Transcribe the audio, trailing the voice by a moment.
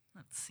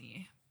Let's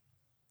see.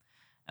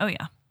 Oh,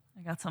 yeah.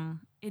 I got some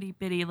itty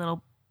bitty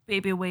little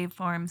baby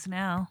waveforms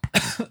now.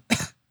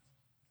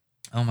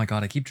 Oh my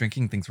God, I keep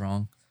drinking things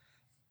wrong.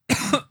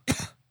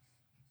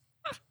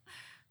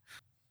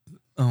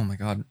 Oh my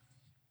God.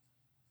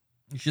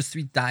 You just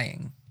be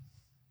dying.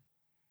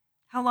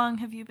 How long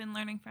have you been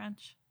learning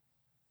French?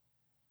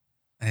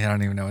 I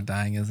don't even know what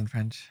dying is in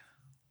French.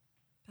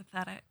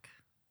 Pathetic.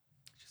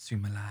 Je suis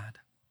malade.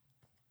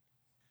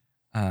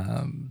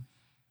 All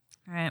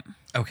right.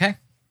 Okay.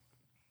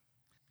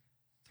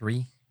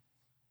 3,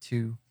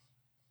 2,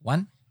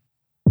 1.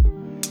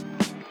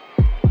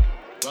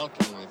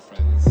 Welcome, my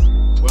friends.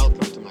 Welcome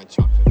to my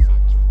chocolate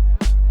factory.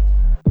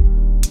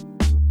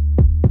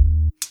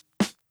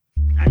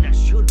 And I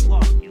should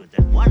warn you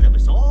that one of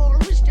us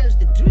always tells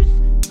the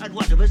truth and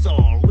one of us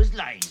always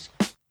lies.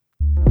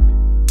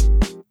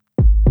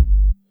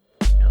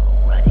 No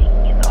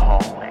running in the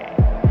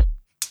hallway.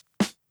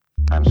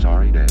 I'm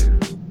sorry,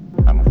 Dave.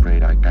 I'm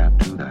afraid I can't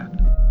do that.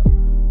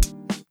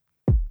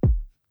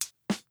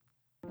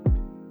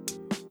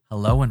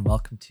 Hello and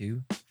welcome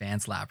to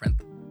Fans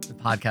Labyrinth, the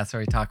podcast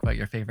where we talk about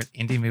your favorite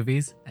indie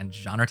movies and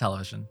genre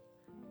television.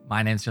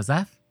 My name's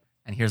Joseph,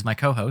 and here's my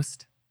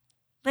co-host.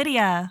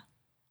 Lydia.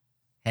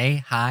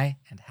 Hey, hi,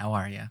 and how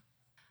are you?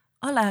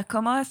 Hola,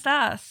 ¿cómo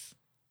estás?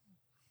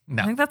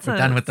 No, I think that's we're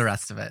done with the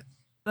rest of it.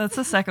 That's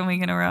the second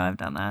week in a row I've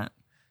done that.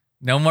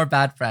 No more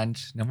bad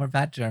French. No more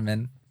bad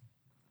German.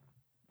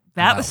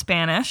 That No. was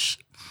Spanish.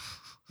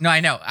 No,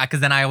 I know, because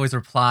then I always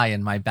reply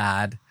in my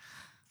bad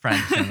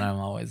French, and I'm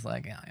always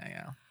like,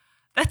 yeah.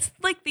 That's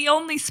like the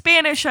only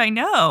Spanish I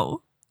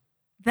know.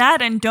 That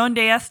and Donde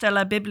está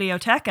la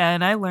biblioteca,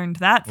 and I learned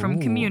that from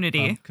Ooh,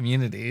 Community. from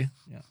Community,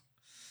 yeah.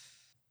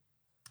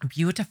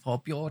 Beautiful,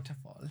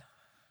 beautiful.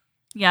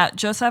 Yeah,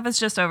 Joseph is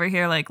just over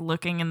here like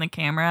looking in the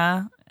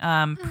camera,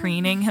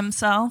 preening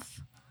himself.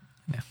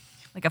 Yeah.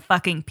 Like a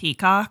fucking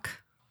peacock.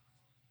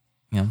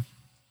 Yeah.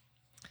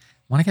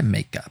 Want to get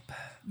makeup.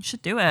 You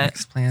should do it.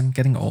 Next plan,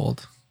 getting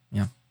old.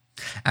 Yeah.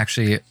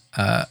 Actually,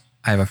 I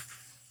have a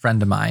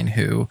friend of mine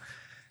who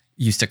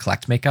used to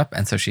collect makeup,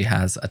 and so she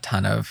has a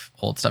ton of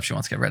old stuff she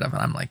wants to get rid of,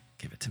 and I'm like,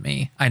 give it to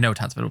me. I know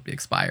tons of it will be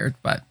expired,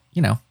 but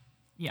you know,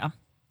 Yeah.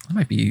 there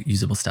might be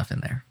usable stuff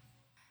in there.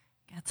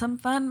 Get some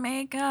fun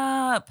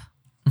makeup.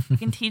 We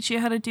can teach you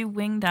how to do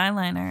winged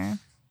eyeliner.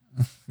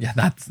 Yeah,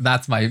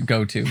 that's my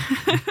go-to.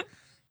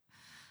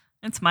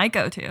 It's my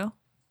go-to.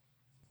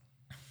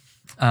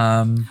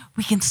 Um,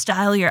 We can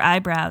style your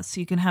eyebrows so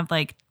you can have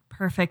like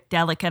perfect,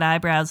 delicate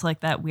eyebrows like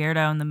that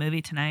weirdo in the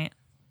movie tonight.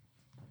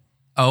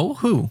 oh,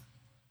 who?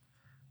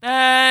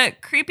 The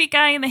creepy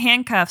guy in the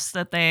handcuffs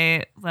that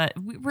we're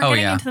Oh, getting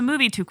yeah. into the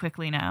movie too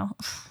quickly now.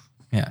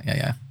 Yeah.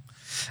 Yeah,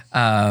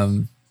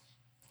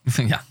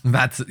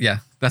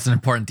 that's an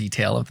important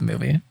detail of the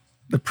movie.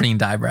 The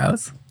preened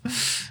eyebrows.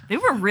 They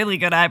were really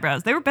good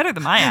eyebrows. They were better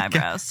than my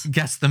eyebrows.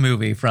 Guess the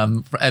movie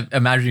from.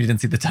 Imagine you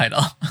didn't see the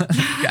title.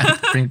 Guess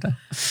preened eye-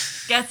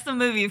 Guess the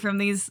movie from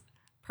these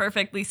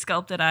perfectly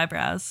sculpted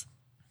eyebrows.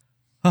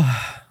 But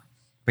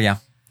yeah,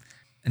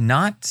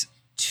 not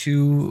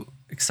too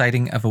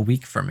exciting of a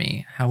week for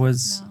me. How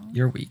was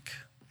your week?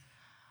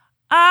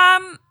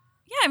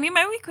 Yeah, I mean,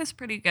 my week was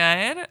pretty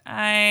good.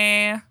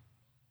 I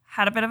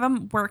had a bit of a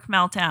work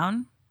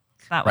meltdown.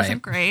 That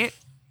wasn't great.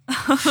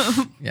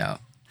 Yeah.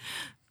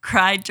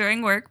 Cried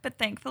during work, but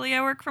thankfully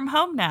I work from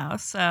home now,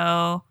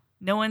 so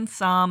no one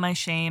saw my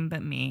shame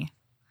but me,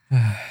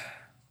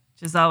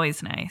 which is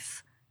always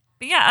nice.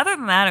 But yeah, other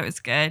than that, it was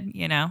good.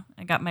 You know,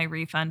 I got my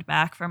refund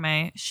back for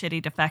my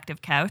shitty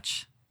defective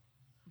couch.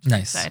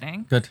 Nice.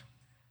 Exciting. Good.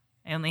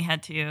 I only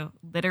had to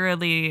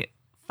literally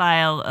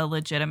file a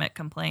legitimate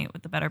complaint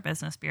with the Better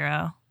Business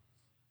Bureau.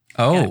 Get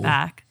Oh. it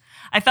back.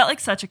 I felt like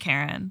such a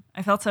Karen.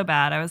 I felt so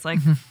bad. I was like,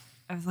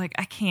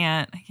 I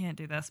can't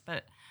do this.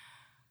 But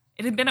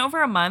it had been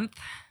over a month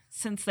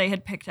since they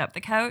had picked up the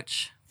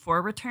couch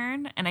for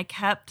return, and I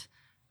kept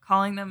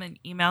calling them and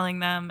emailing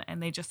them,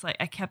 and they just I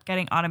kept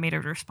getting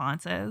automated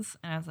responses,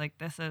 and I was like,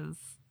 it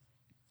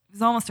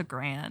was almost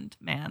 $1,000,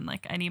 man.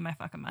 Like, I need my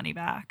fucking money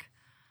back.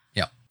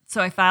 Yeah.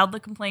 So I filed the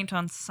complaint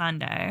on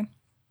Sunday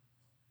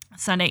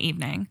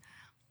evening.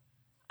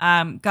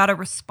 Got a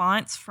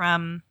response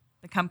from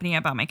the company I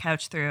bought my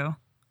couch through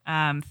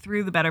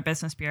the Better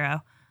Business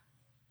Bureau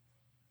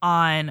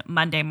on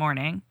Monday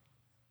morning,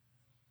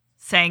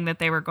 saying that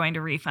they were going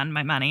to refund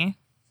my money.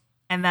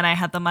 And then I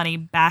had the money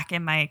back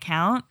in my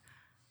account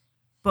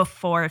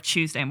before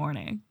Tuesday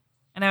morning.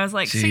 And I was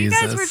like, so you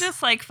guys were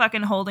just like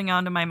fucking holding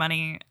on to my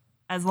money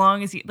as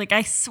long as you, like,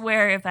 I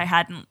swear if I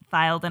hadn't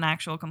filed an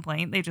actual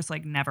complaint, they just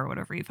like never would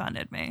have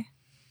refunded me.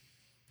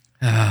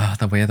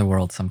 The way of the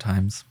world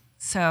sometimes.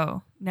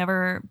 So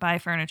never buy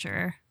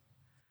furniture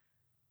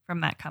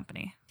from that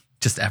company.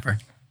 Just ever.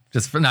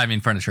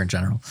 Furniture in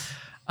general.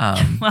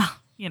 Well,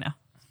 you know,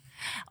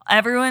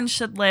 everyone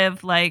should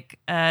live like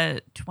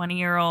a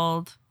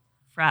 20-year-old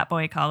frat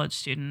boy college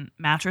student,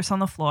 mattress on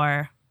the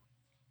floor.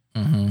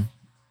 Mm-hmm.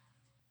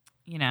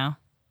 You know,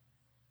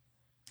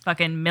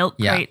 fucking milk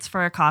Yeah. crates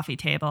for a coffee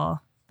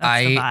table.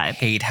 That's the I vibe.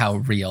 hate how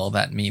real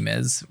that meme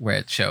is, where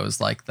it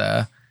shows like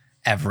the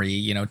every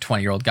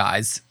 20-year-old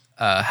guy's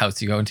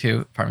house you go into,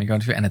 apartment you go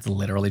into, and it's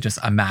literally just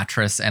a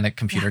mattress and a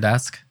computer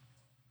desk.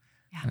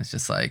 Yeah. And it's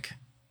just like,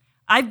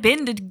 I've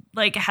been to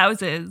like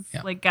houses,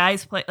 Yeah. like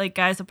guys'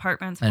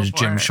 apartments. and there's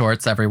before. gym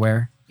shorts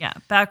everywhere. Yeah,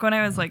 back when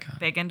I was like God.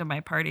 big into my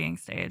partying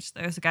stage,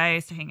 there was a guy I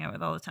used to hang out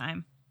with all the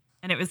time,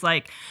 and it was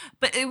like,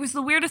 but it was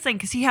the weirdest thing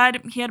because he had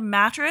a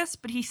mattress,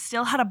 but he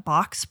still had a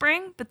box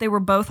spring, but they were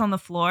both on the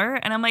floor,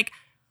 and I'm like,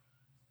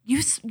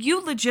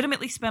 you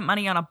legitimately spent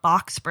money on a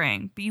box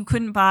spring, but you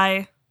couldn't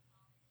buy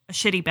a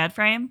shitty bed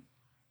frame.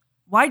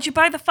 Why'd you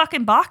buy the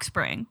fucking box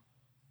spring?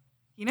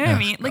 You know what I Oh,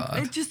 mean? Like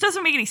God. it just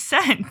doesn't make any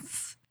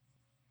sense.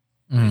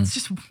 Mm.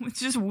 It's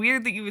just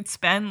weird that you would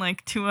spend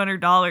like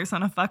 $200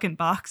 on a fucking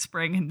box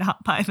spring and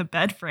not buy the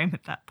bed frame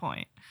at that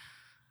point.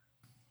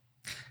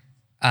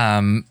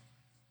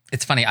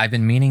 It's funny. I've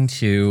been meaning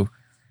to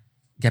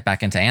get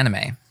back into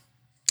anime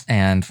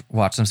and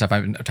watch some stuff.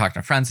 I've been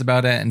talking to friends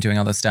about it and doing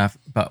all this stuff.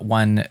 But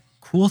one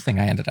cool thing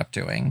I ended up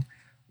doing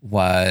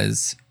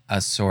was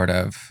a sort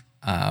of,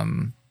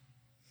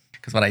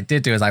 because what I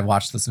did do is I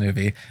watched this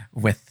movie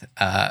with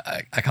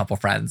a couple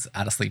friends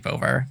at a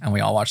sleepover, and we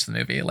all watched the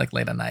movie like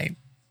late at night.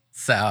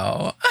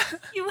 So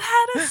You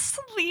had a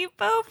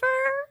sleepover?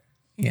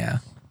 yeah,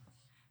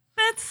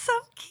 That's so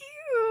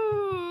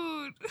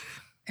cute.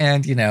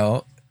 and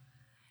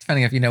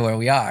depending if you know where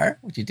we are,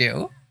 what you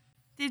do.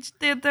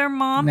 Did their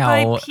mom No.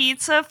 buy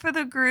pizza for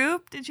the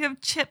group? Did you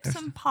have chips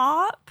and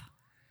pop?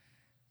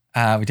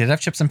 We did have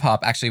chips and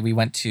pop. Actually, we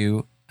went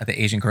to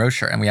the Asian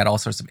grocer and we had all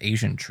sorts of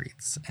Asian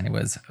treats, and it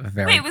was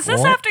very. Wait, was this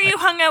cool. after you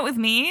hung out with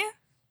me?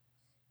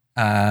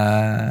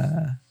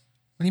 What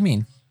do you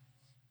mean?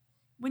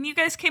 When you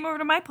guys came over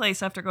to my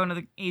place after going to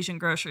the Asian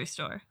grocery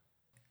store?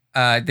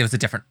 There was a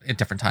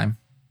different time,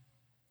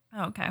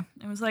 Oh, okay.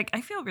 It was like, I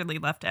feel really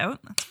left out.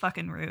 That's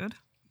fucking rude.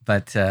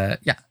 but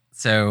yeah.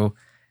 So,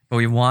 but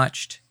we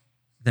watched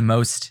the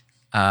most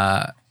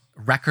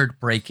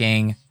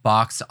record-breaking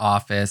box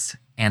office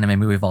anime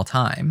movie of all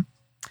time,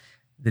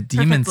 the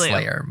Demon Blue.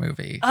 Slayer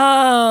movie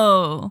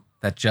Oh.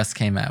 that just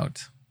came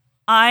out.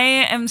 I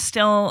am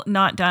still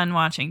not done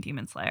watching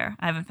Demon Slayer.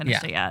 I haven't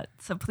finished Yeah. it yet.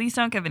 So please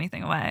don't give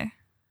anything away.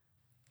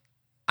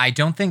 I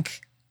don't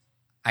think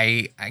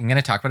I'm going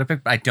to talk about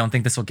it, but I don't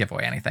think this will give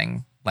away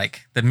anything.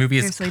 Like the movie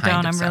is Seriously,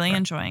 kind don't. of I'm really separate.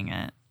 enjoying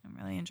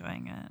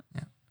it.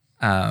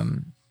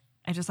 Um,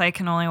 I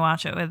can only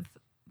watch it with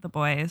the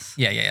boys.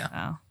 yeah.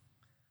 So.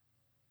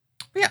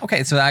 But yeah,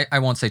 okay. So I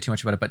won't say too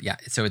much about it, but yeah.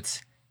 So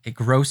it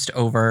grossed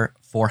over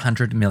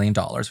 $400 million,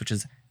 which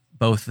is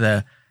both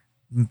the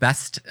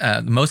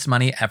most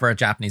money ever a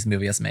Japanese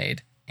movie has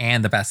made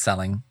and the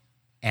best-selling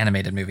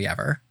animated movie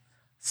ever.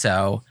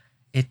 So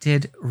it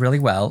did really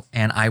well,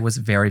 and I was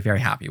very, very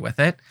happy with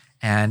it.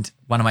 And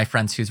one of my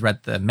friends who's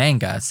read the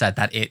manga said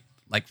that it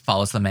like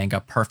follows the manga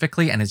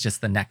perfectly and is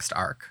just the next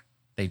arc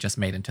they just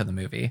made into the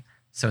movie.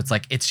 So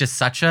it's just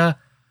such a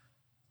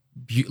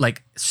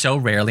so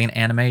rarely an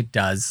anime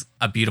does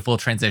a beautiful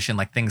transition,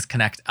 like things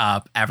connect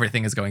up,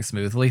 everything is going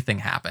smoothly, thing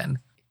happen.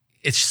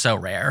 It's so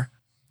rare.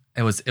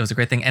 It was a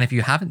great thing. And if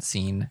you haven't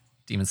seen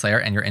Demon Slayer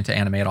and you're into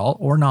anime at all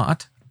or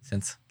not,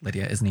 since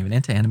Lydia isn't even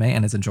into anime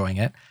and is enjoying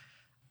it,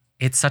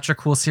 it's such a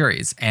cool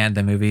series and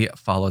the movie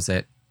follows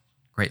it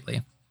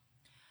greatly.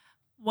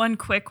 One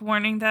quick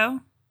warning, though.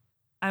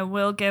 I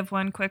will give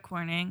one quick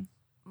warning.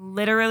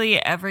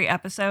 Literally every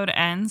episode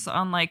ends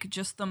on like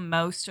just the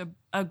most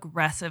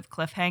aggressive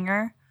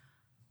cliffhanger.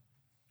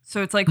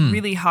 So it's like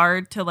really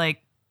hard to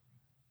like,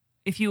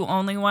 if you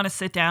only want to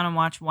sit down and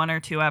watch 1 or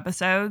 2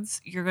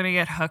 episodes, you're going to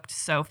get hooked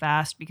so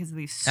fast because of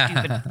these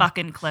stupid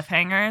fucking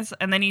cliffhangers.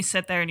 And then you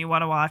sit there and you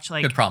want to watch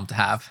like Good problem to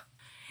have.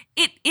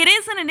 It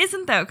is and it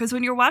isn't though, because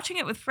when you're watching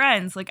it with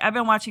friends, like I've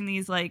been watching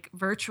these like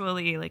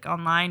virtually, like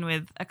online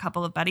with a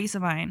couple of buddies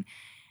of mine,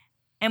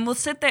 and we'll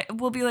sit there,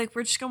 we'll be like,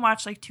 we're just gonna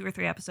watch like 2 or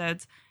 3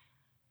 episodes,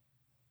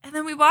 and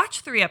then we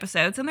watch 3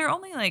 episodes, and they're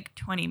only like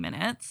 20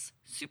 minutes,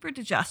 super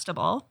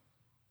digestible,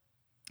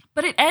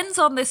 but it ends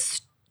on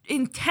this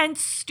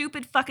intense,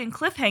 stupid fucking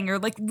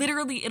cliffhanger. Like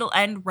literally, it'll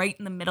end right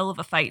in the middle of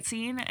a fight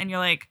scene, and you're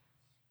like,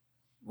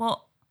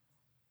 well,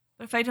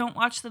 but if I don't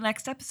watch the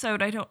next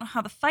episode, I don't know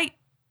how the fight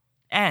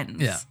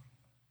ends. Yeah.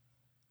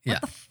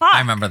 What the fuck? I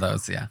remember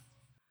those. Yeah.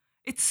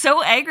 It's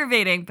so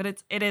aggravating, but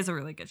it is a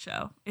really good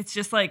show. It's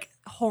just like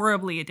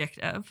horribly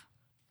addictive.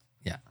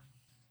 Yeah.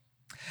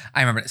 I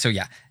remember. So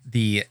yeah,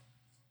 it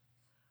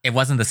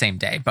wasn't the same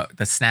day, but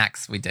the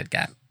snacks we did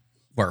get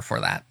were for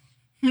that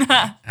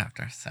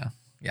after. So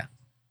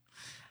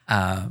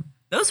yeah.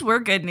 Those were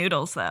good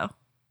noodles though.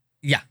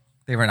 Yeah,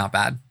 they were not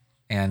bad.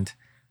 And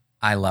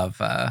I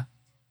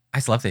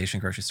just love the Asian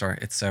grocery store.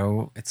 It's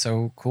so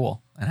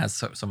cool and has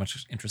so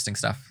much interesting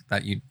stuff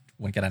that you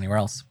wouldn't get anywhere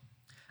else.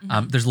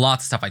 There's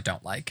lots of stuff I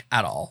don't like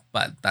at all,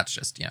 but that's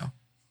just,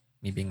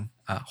 me being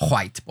a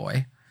white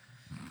boy.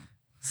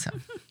 So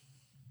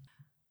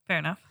Fair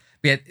enough.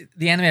 but yeah,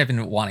 the anime I've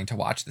been wanting to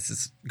watch, this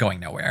is going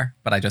nowhere,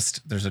 but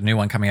there's a new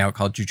one coming out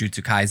called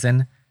Jujutsu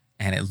Kaisen,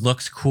 and it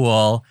looks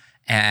cool.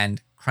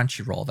 And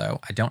Crunchyroll, though,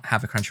 I don't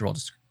have a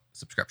Crunchyroll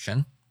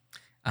subscription.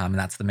 And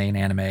that's the main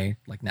anime,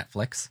 like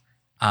Netflix.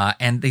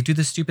 And they do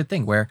this stupid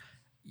thing where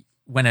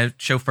when a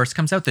show first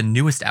comes out, the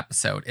newest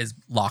episode is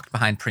locked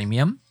behind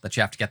premium that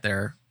you have to get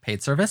their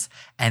paid service.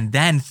 And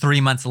then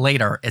 3 months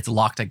later, it's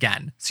locked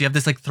again. So you have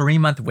this like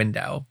 3-month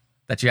window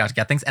that you have to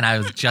get things. And I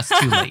was just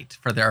too late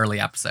for the early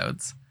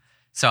episodes.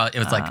 So it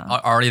was like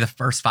already the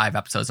first 5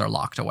 episodes are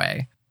locked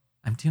away.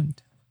 I'm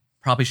doomed.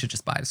 Probably should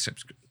just buy a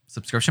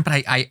subscription.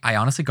 But I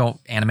honestly go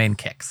anime in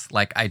kicks.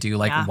 Like I do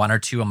like 1 or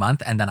 2 a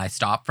month and then I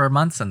stop for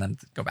months and then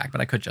go back.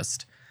 But I could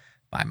just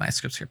buy my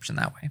subscription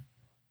that way.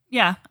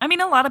 Yeah. I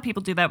mean, a lot of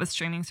people do that with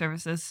streaming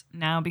services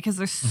now because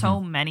there's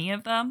so many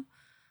of them.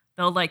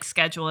 They'll like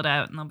schedule it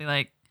out and they'll be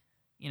like,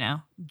 you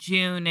know,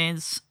 June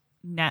is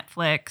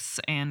Netflix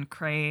and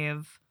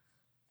Crave.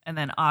 And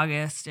then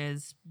August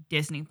is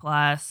Disney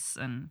Plus,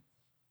 and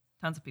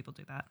tons of people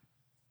do that.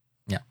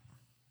 Yeah.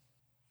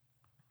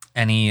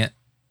 Any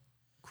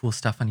cool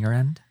stuff on your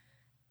end?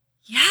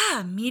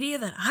 Yeah, media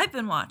that I've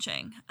been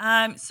watching.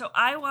 So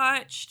I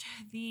watched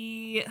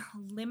the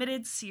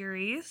limited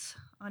series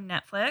on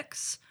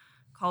Netflix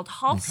called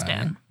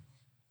Halston.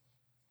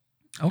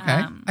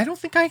 Okay. I don't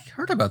think I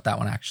heard about that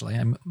one, actually.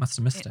 I must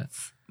have missed it.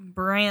 It's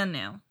brand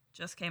new.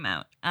 Just came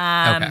out.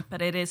 Okay.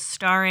 But it is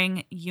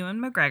starring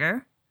Ewan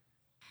McGregor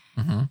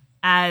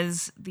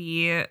as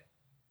the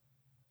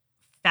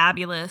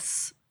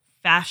fabulous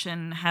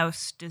fashion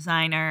house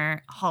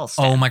designer Halston.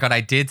 Oh my God,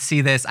 I did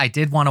see this. I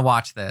did want to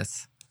watch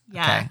this.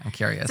 Yeah. Okay, I'm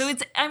curious. So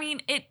it's, I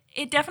mean,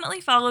 it definitely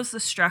follows the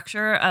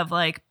structure of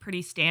like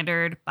pretty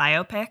standard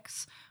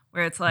biopics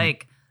where it's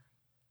like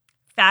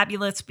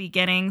fabulous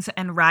beginnings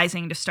and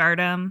rising to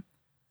stardom,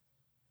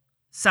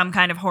 some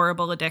kind of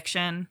horrible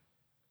addiction,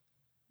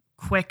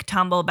 quick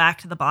tumble back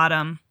to the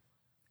bottom,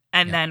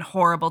 and then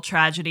horrible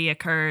tragedy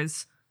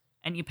occurs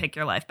and you pick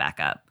your life back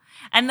up.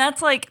 And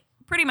that's like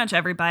pretty much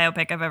every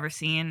biopic I've ever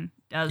seen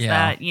does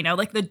that. You know,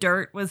 like The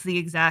Dirt was the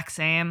exact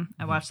same.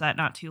 I watched that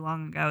not too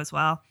long ago as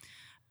well.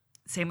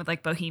 Same with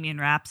like Bohemian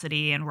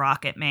Rhapsody and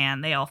Rocket Man.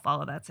 They all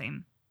follow that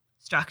same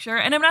structure.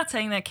 And I'm not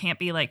saying that can't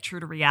be like true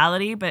to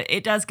reality, but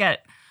it does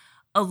get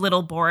a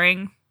little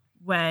boring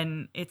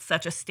when it's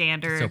such a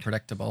standard, so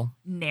predictable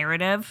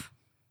narrative.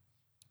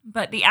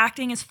 But the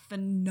acting is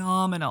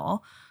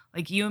phenomenal.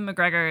 Like Ewan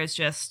McGregor is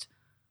just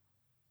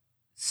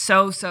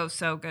so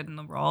good in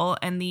the role.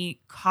 And the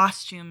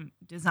costume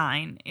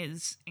design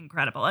is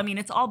incredible. I mean,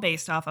 it's all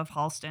based off of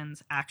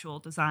Halston's actual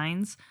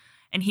designs.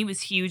 And he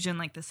was huge in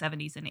like the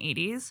 70s and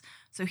 80s.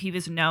 So he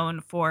was known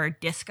for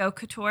disco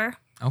couture.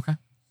 Okay.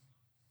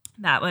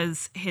 That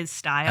was his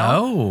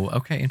style. Oh,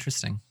 okay.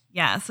 Interesting.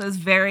 Yeah. So it's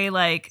very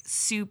like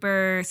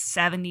super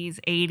 70s,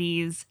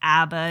 80s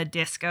ABBA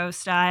disco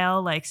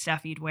style, like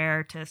stuff you'd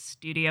wear to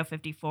Studio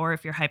 54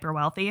 if you're hyper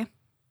wealthy.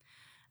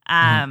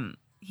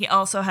 He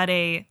also had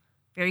a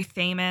very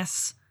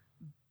famous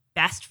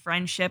best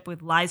friendship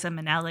with Liza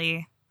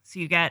Minnelli. So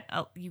you get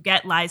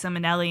Liza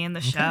Minnelli in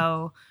the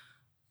show.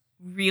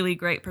 Really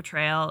great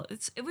portrayal.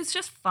 It was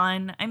just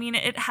fun. I mean,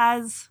 it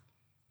has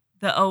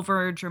the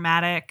over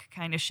dramatic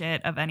kind of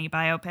shit of any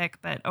biopic,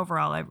 but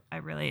overall I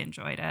really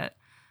enjoyed it.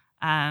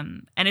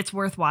 And it's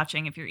worth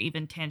watching if you're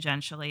even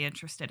tangentially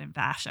interested in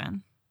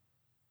fashion.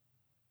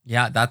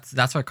 Yeah,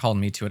 that's what called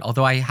me to it.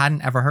 Although I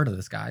hadn't ever heard of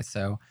this guy,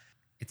 so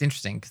it's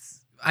interesting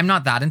because I'm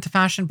not that into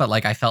fashion, but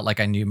like I felt like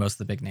I knew most of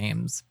the big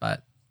names.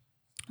 But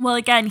well,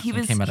 again, he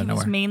was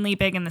nowhere. mainly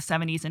big in the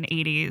 70s and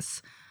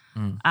 80s.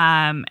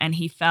 And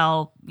he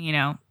fell, you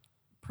know,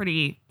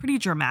 pretty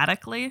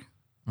dramatically.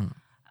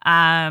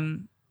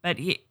 But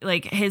he,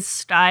 like, his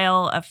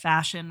style of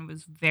fashion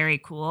was very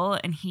cool,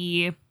 and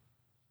he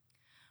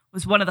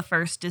was one of the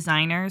first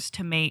designers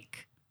to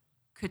make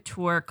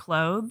couture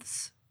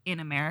clothes in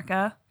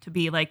America, to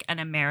be like an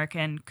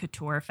American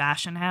couture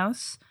fashion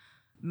house.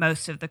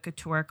 Most of the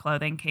couture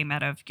clothing came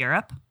out of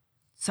Europe.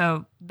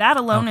 So that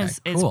alone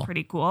is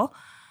pretty cool.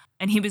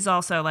 And he was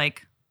also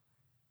like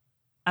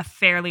a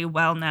fairly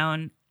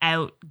well-known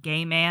out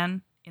gay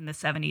man in the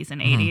 70s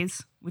and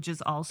 80s, which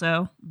is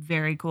also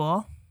very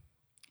cool.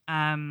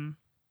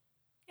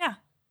 Yeah,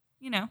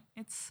 you know,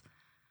 it's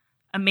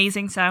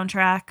amazing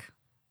soundtrack,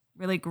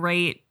 really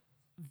great,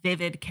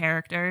 vivid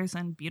characters,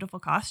 and beautiful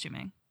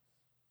costuming.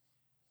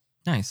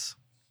 Nice.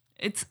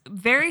 It's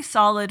very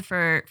solid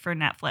for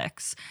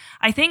Netflix.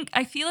 I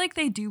feel like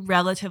they do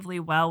relatively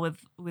well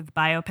with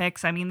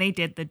biopics. I mean, they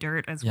did The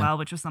Dirt as well,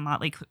 which was the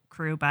Motley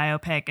Crue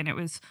biopic, and it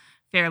was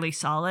fairly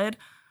solid.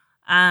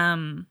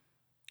 And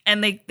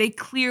they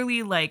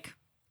clearly like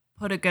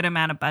put a good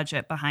amount of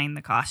budget behind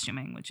the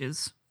costuming, which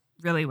is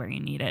really where you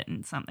need it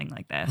in something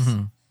like this.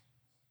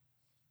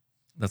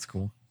 That's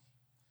cool.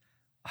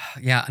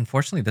 Yeah,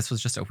 unfortunately, this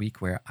was just a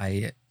week where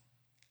I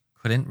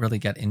couldn't really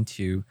get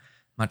into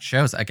much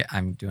shows.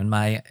 I'm doing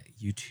my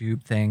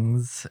YouTube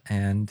things,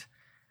 and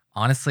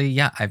honestly,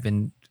 yeah, I've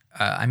been.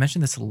 I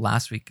mentioned this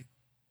last week.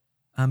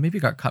 Maybe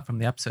it got cut from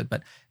the episode,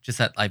 but just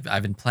that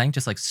I've been playing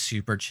just like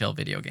super chill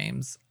video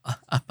games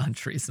a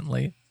bunch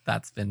recently.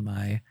 That's been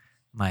my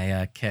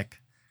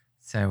kick.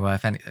 So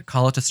if any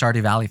Call It to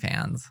Stardew Valley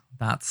fans,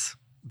 that's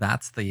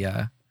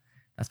the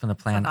That's been the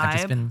plan. The I've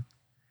just vibe. been,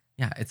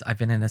 I've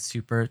been in a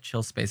super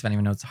chill space. If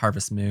anyone knows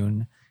Harvest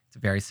Moon, it's a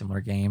very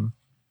similar game.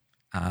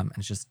 And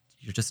it's just,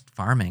 you're just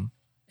farming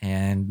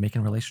and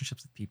making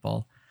relationships with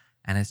people,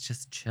 and it's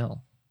just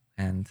chill.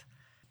 And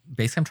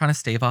basically, I'm trying to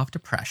stave off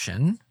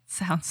depression.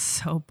 Sounds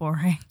so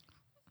boring.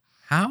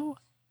 How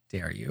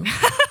dare you?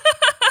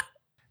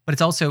 But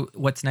it's also,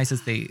 what's nice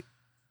is they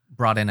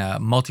brought in a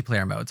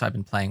multiplayer mode. So I've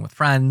been playing with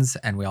friends,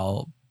 and we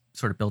all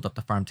sort of build up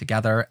the farm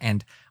together.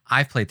 And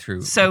I've played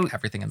through So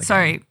everything in the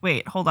sorry, game.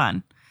 wait, hold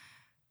on.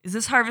 Is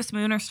this Harvest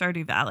Moon or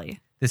Stardew Valley?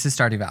 This is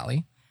Stardew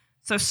Valley.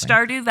 So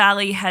Stardew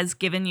Valley has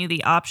given you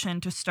the option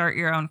to start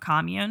your own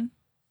commune.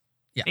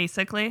 Yeah.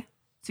 Basically.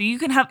 So you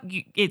can have,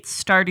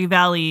 it's Stardew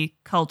Valley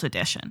Cult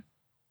Edition.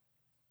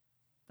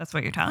 That's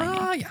what you're telling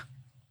me. Yeah,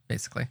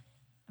 basically.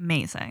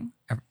 Amazing.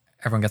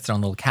 Everyone gets their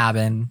own little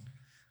cabin.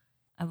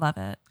 I love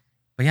it.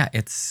 But yeah,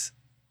 it's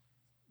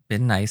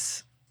been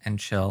nice and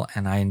chill,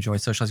 and I enjoy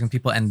socializing with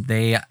people, and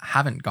they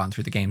haven't gone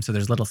through the game. So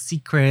there's little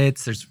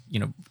secrets, there's,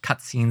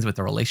 cutscenes with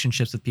the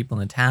relationships with people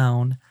in the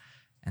town.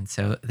 And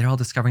so they're all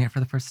discovering it for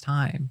the first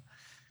time.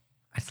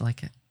 I just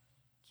like it.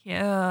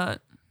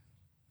 Cute.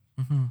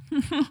 Hmm.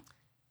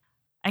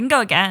 I can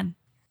go again.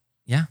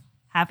 Yeah.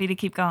 Happy to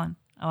keep going.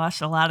 I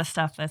watched a lot of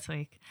stuff this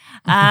week.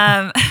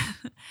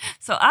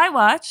 So I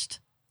watched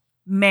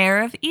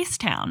Mayor of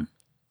Easttown.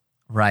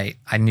 Right.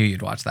 I knew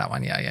you'd watch that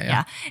one.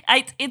 Yeah.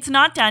 It's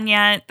not done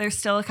yet. There's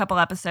still a couple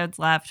episodes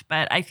left,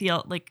 but I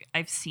feel like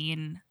I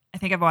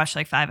think I've watched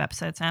like 5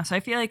 episodes now. So I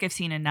feel like I've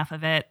seen enough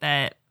of it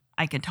that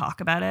I can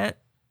talk about it.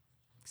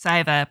 So I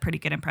have a pretty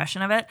good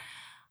impression of it.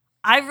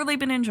 I've really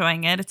been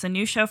enjoying it. It's a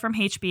new show from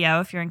HBO.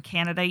 If you're in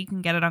Canada, you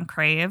can get it on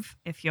Crave.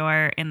 If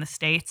you're in the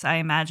States, I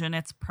imagine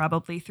it's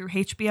probably through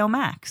HBO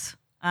Max.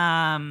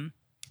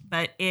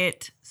 But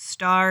it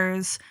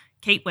stars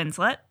Kate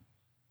Winslet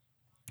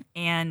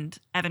and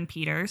Evan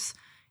Peters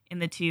in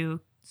the 2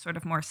 sort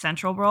of more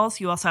central roles.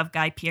 You also have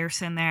Guy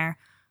Pearce in there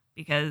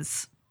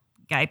because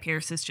Guy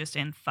Pearce is just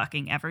in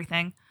fucking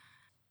everything.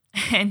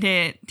 And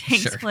it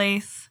takes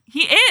place.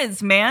 He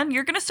is, man.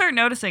 You're going to start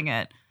noticing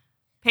it.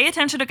 Pay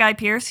attention to Guy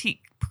Pearce.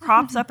 He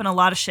crops up in a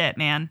lot of shit,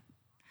 man.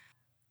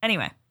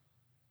 Anyway,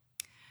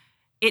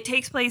 it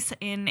takes place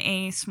in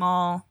a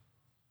small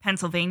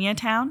Pennsylvania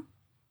town.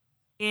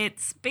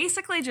 It's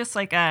basically just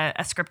like a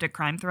scripted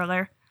crime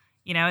thriller.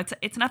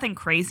 It's nothing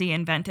crazy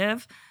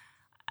inventive.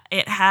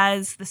 It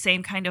has the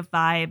same kind of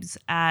vibes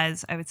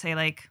as, I would say,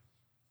 like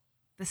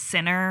The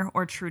Sinner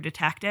or True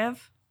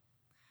Detective.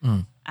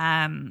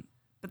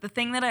 But the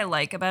thing that I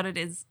like about it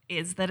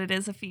is that it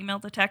is a female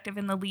detective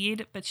in the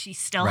lead, but she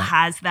still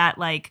has that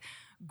like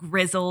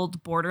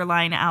grizzled,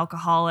 borderline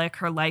alcoholic,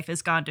 her life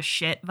has gone to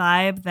shit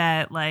vibe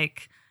that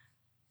like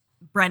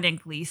Brendan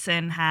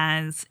Gleeson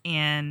has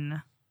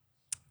in,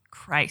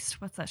 Christ,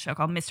 what's that show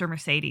called? Mr.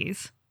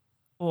 Mercedes,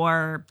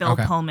 or Bill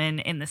Pullman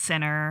in The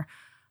Sinner,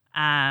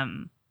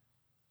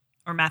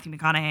 or Matthew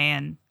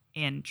McConaughey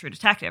in True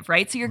Detective,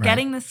 right? So you're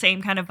getting the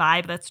same kind of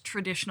vibe that's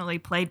traditionally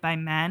played by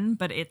men,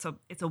 but it's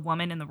a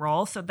woman in the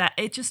role. So that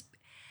it just,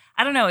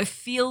 I don't know, it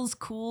feels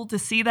cool to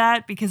see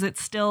that because it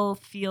still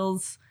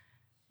feels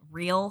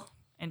real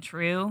and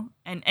true.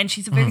 And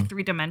she's a very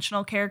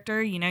 3-dimensional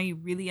character. You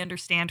really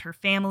understand her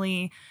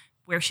family,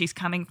 where she's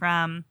coming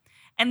from.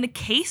 And the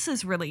case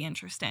is really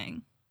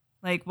interesting.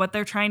 Like what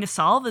they're trying to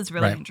solve is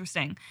really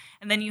interesting.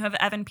 And then you have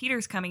Evan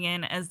Peters coming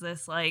in as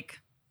this like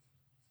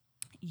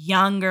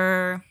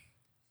younger,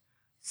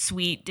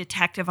 sweet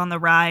detective on the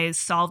rise,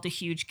 solved a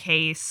huge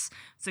case.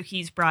 So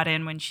he's brought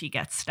in when she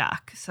gets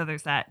stuck. So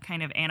there's that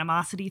kind of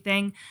animosity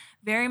thing.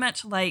 Very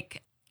much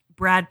like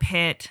Brad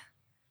Pitt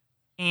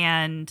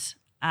and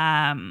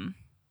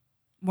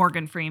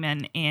Morgan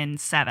Freeman in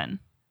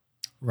Seven.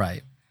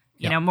 Right.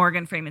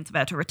 Morgan Freeman's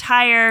about to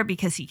retire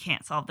because he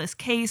can't solve this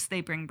case.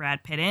 They bring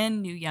Brad Pitt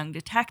in, new young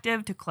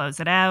detective, to close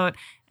it out,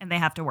 and they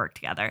have to work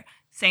together.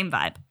 Same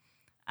vibe.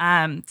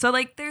 So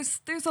like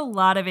there's a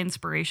lot of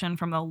inspiration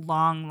from the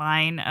long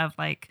line of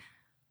like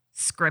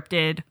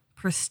scripted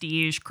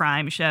prestige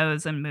crime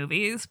shows and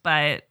movies,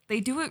 but they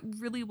do it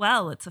really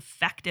well. It's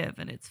effective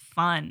and it's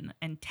fun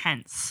and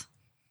tense.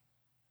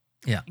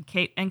 Yeah.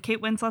 And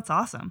Kate Winslet's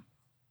awesome.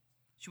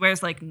 She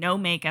wears like no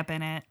makeup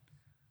in it.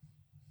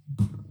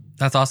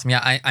 That's awesome.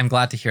 Yeah, I'm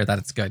glad to hear that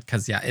it's good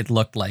because it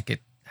looked like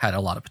it had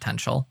a lot of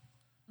potential.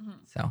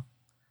 So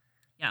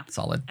yeah,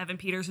 solid. Evan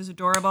Peters is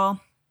adorable.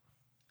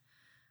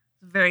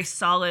 Very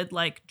solid,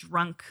 like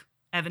drunk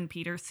Evan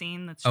Peters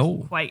scene. That's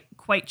just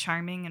quite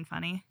charming and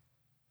funny.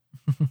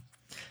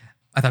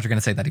 I thought you were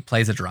gonna say that he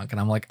plays a drunk,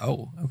 and I'm like,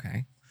 oh,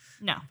 okay.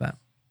 No, but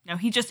no,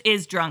 he just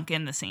is drunk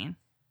in the scene.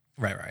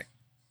 Right.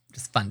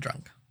 Just fun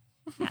drunk.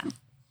 Yeah,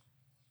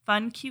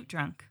 fun, cute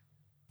drunk.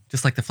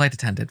 Just like the flight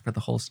attendant for the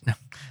whole. No.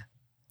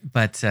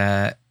 But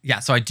so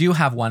I do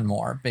have one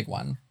more big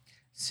one.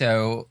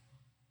 So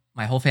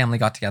my whole family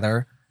got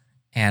together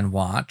and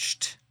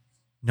watched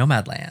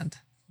Nomadland,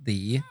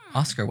 the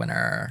Oscar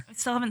winner. I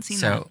still haven't seen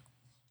that.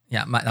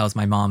 Yeah, that was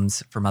my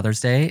mom's for Mother's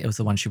Day. It was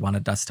the one she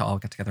wanted us to all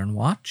get together and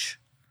watch.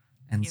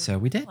 And so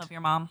we did. Love your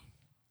mom.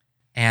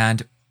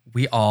 And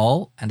we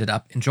all ended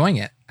up enjoying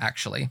it,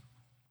 actually.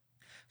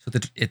 So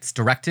it's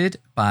directed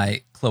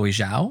by Chloe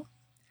Zhao,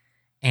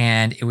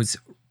 and it was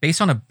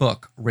based on a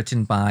book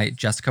written by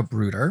Jessica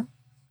Bruder.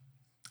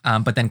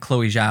 But then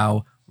Chloe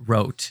Zhao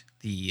wrote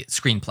the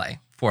screenplay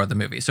for the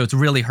movie. So it's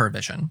really her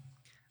vision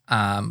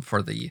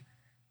for the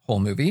whole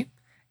movie.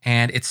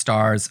 And it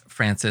stars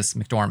Frances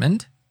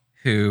McDormand,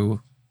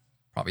 who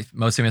probably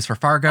most famous for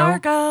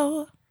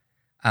Fargo.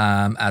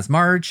 As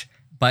Marge,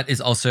 but is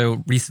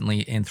also recently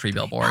in Three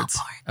Billboards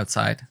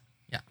Outside.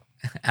 Yeah,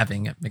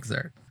 Ebbing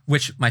Missouri,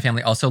 which my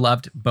family also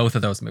loved both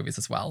of those movies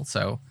as well.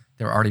 So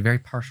they were already very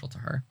partial to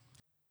her.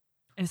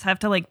 I just have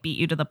to like beat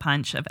you to the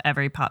punch of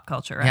every pop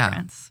culture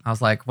reference. I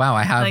was like, wow,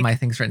 I have Like, my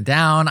things written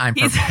down. I'm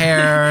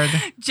prepared.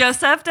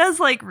 Joseph does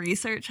like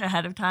research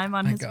ahead of time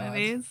on his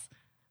movies.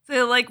 So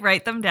he'll like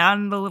write them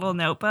down in the little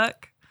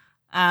notebook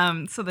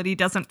so that he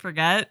doesn't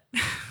forget.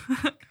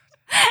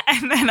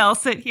 And then I'll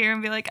sit here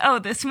and be like, oh,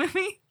 this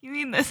movie? You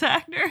mean this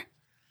actor?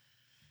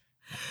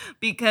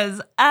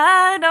 Because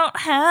I don't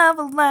have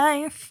a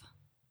life.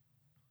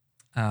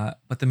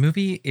 But the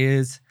movie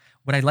is,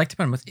 what I liked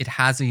about it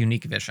has a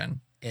unique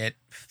vision. It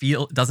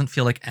doesn't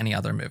feel like any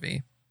other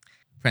movie.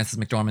 Frances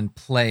McDormand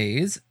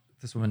plays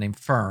this woman named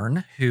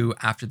Fern, who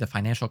after the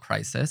financial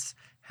crisis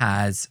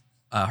has,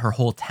 her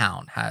whole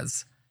town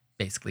has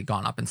basically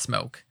gone up in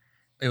smoke.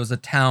 It was a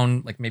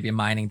town, like maybe a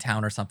mining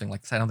town or something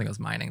like this. I don't think it was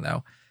mining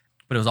though.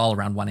 But it was all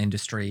around one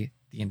industry.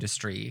 The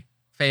industry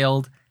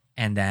failed,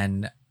 and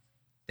then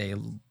they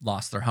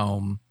lost their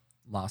home,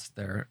 lost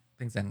their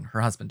things, and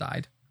her husband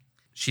died.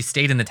 She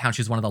stayed in the town.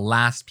 She was one of the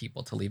last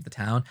people to leave the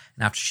town.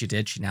 And after she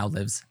did, she now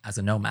lives as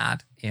a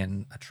nomad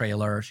in a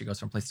trailer. She goes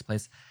from place to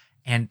place.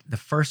 And the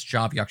first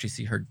job you actually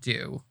see her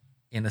do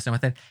in this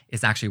nomad thing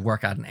is actually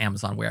work at an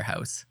Amazon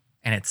warehouse.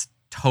 And it's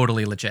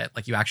totally legit.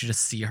 Like you actually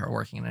just see her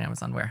working in an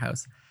Amazon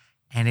warehouse.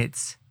 And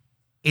it's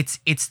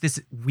this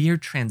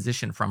weird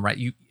transition from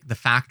the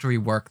factory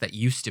work that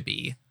used to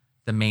be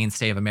the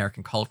mainstay of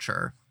American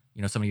culture,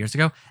 so many years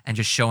ago, and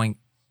just showing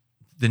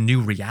the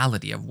new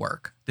reality of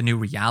work, the new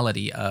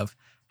reality of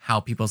how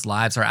people's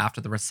lives are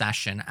after the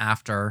recession,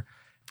 after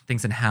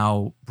things, and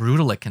how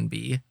brutal it can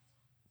be.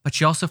 But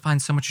she also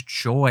finds so much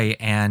joy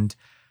and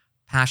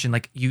passion.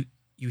 Like you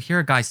hear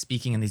a guy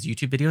speaking in these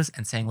YouTube videos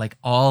and saying like,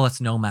 all us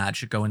nomads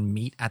should go and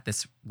meet at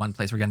this one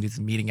place. We're going to do this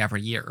meeting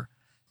every year.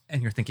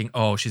 And you're thinking,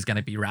 oh, she's going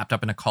to be wrapped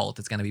up in a cult.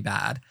 It's going to be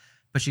bad.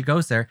 But she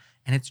goes there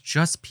and it's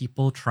just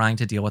people trying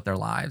to deal with their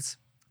lives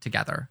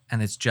together.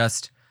 And it's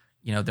just,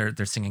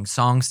 they're singing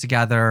songs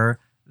together.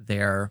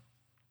 They're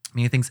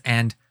many things.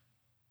 And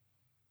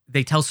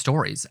they tell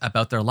stories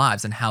about their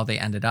lives and how they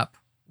ended up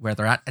where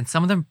they're at. And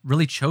some of them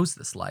really chose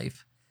this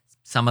life.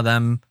 Some of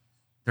them,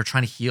 they're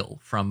trying to heal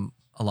from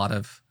a lot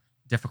of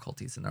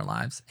difficulties in their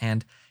lives.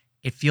 And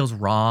it feels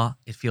raw.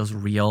 It feels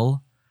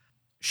real.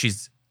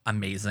 She's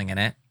amazing in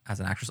it as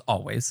an actress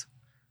always,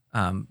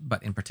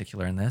 but in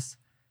particular in this.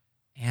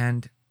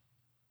 And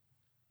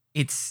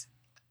it's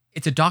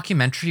a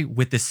documentary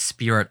with the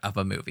spirit of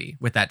a movie,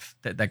 with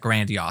that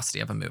grandiosity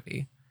of a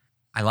movie.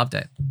 I loved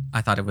it.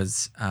 I thought it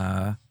was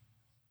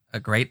a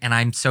great, and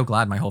I'm so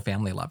glad my whole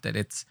family loved it.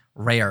 It's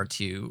rare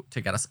to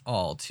get us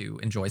all to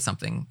enjoy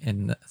something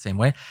in the same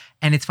way.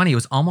 And it's funny, it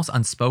was almost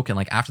unspoken.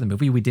 Like after the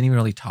movie, we didn't even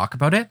really talk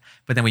about it,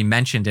 but then we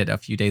mentioned it a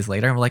few days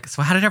later and we're like,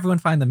 so how did everyone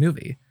find the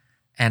movie?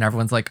 And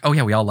everyone's like, oh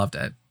yeah, we all loved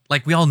it.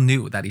 Like we all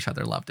knew that each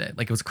other loved it.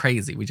 Like it was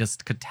crazy. We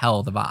just could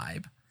tell the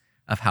vibe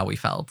of how we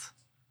felt.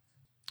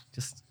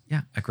 Just,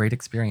 yeah, a great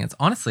experience.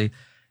 Honestly,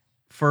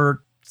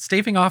 for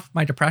staving off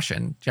my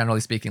depression, generally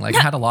speaking, like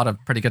I had a lot of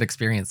pretty good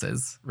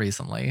experiences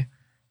recently.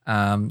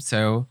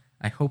 So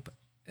I hope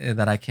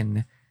that I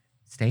can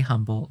stay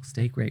humble,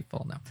 stay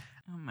grateful. No.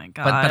 Oh my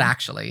God. But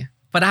actually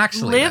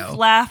live, though,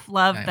 laugh,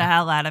 love the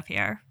hell out of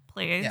here,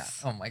 please. Yeah.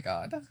 Oh my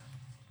God.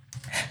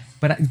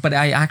 But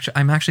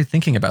I'm actually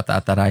thinking about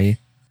that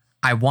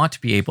I want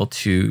to be able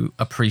to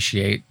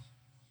appreciate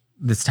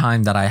this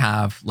time that I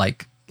have.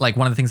 Like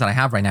one of the things that I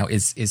have right now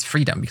is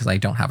freedom because I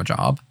don't have a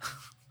job.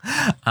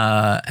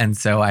 And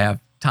so I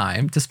have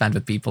time to spend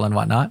with people and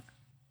whatnot.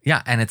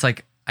 Yeah. And it's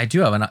like, I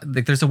do have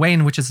there's a way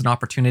in which it's an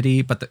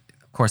opportunity, but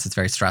of course it's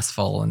very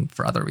stressful and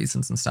for other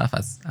reasons and stuff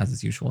as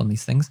is usual in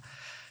these things.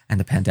 And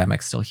the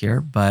pandemic's still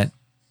here, but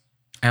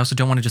I also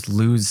don't want to just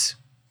lose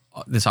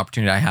this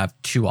opportunity I have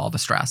to all the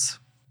stress.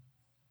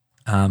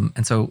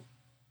 And so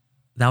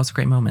that was a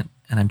great moment.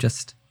 And I'm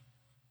just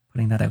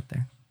putting that out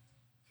there.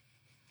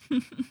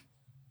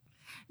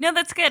 No,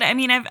 that's good. I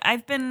mean,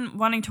 I've been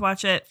wanting to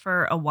watch it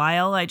for a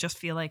while. I just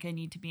feel like I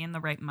need to be in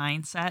the right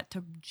mindset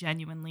to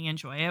genuinely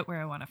enjoy it,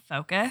 where I want to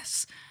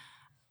focus.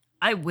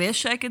 I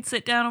wish I could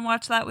sit down and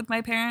watch that with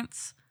my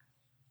parents.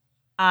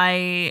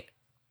 I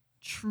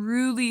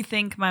truly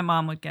think my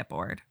mom would get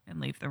bored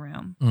and leave the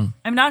room.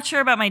 I'm not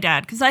sure about my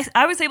dad, because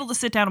I was able to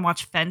sit down and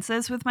watch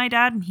Fences with my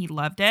dad, and he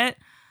loved it.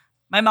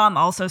 My mom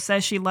also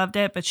says she loved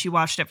it, but she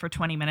watched it for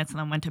 20 minutes and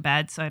then went to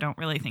bed, so I don't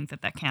really think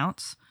that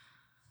counts.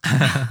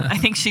 I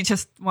think she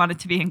just wanted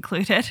to be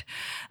included.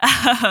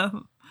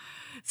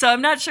 So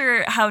I'm not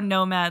sure how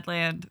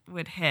Nomadland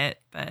would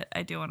hit, but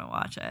I do want to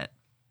watch it.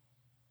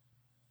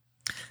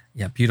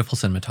 Yeah, beautiful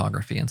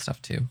cinematography and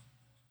stuff too.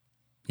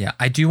 Yeah,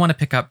 I do want to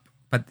pick up,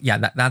 but yeah,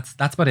 that's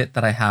about it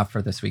that I have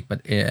for this week.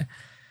 But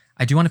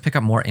I do want to pick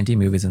up more indie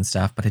movies and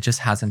stuff, but it just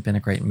hasn't been a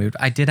great mood.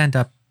 I did end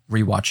up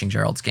rewatching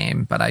Gerald's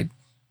Game, but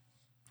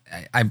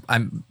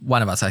I'm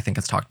one of us, I think,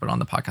 has talked about it on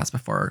the podcast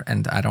before,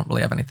 and I don't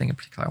really have anything in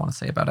particular I want to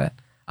say about it.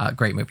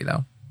 Great movie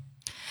though.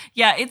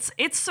 Yeah,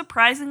 it's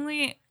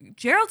surprisingly,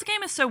 Gerald's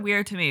Game is so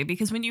weird to me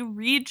because when you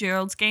read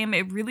Gerald's Game,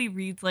 it really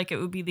reads like it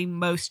would be the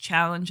most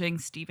challenging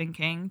Stephen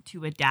King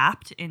to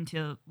adapt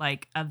into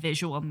like a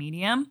visual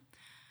medium.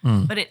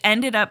 But it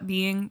ended up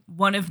being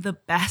one of the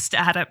best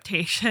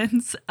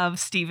adaptations of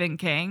Stephen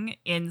King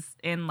in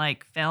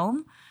like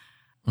film.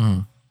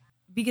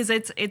 Because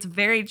it's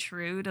very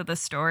true to the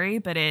story,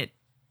 but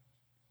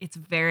it's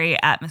very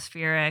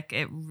atmospheric.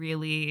 It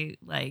really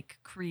like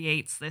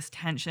creates this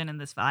tension and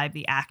this vibe.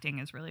 The acting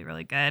is really,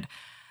 really good.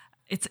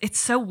 It's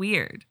so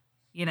weird,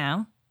 you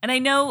know? And I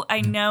know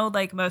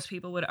like most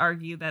people would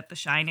argue that The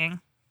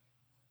Shining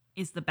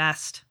is the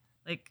best,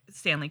 like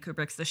Stanley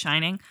Kubrick's The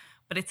Shining,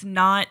 but it's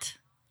not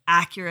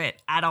accurate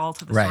at all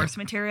to the source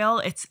material.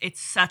 It's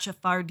such a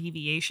far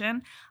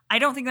deviation. I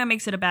don't think that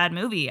makes it a bad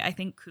movie. I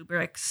think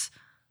Kubrick's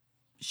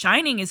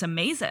Shining is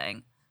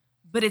amazing,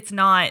 but it's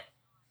not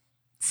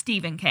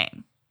Stephen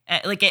King.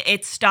 Like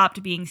it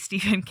stopped being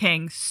Stephen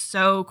King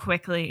so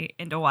quickly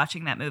into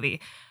watching that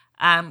movie.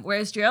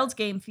 Whereas Gerald's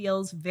Game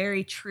feels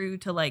very true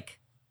to like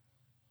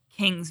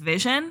King's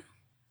vision,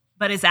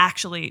 but is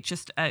actually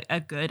just a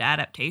good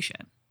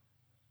adaptation.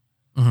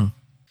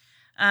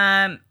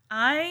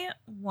 I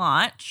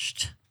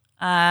watched,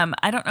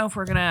 I don't know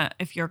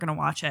if you're gonna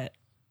watch it,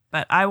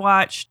 but I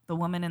watched The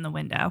Woman in the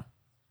Window.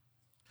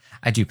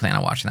 I do plan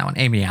on watching that one.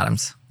 Amy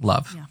Adams,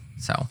 love. Yeah.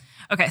 So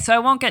okay, so I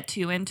won't get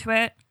too into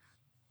it.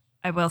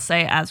 I will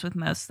say, as with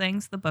most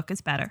things, the book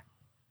is better.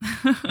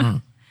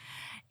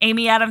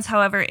 Amy Adams,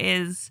 however,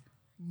 is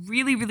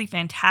really, really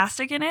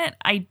fantastic in it.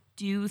 I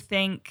do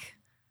think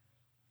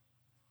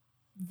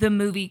the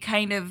movie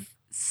kind of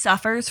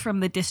suffers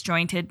from the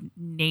disjointed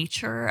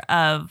nature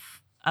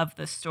of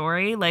the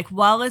story. Like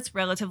while it's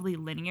relatively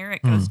linear,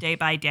 it goes day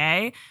by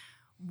day.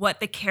 What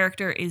the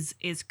character is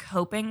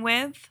coping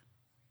with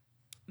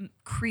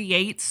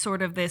creates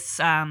sort of this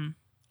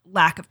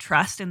lack of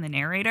trust in the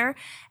narrator,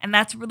 and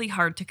that's really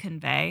hard to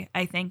convey,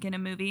 I think, in a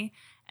movie.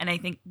 And I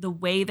think the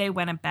way they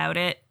went about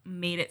it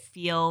made it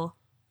feel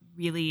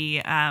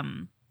really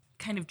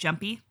kind of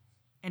jumpy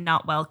and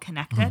not well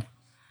connected.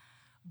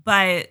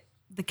 But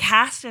the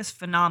cast is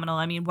phenomenal.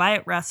 I mean,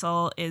 Wyatt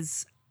Russell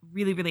is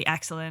really, really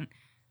excellent.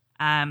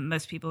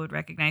 Most people would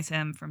recognize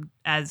him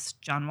as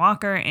John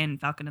Walker in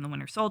Falcon and the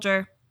Winter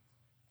Soldier.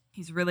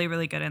 He's really,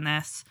 really good in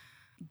this.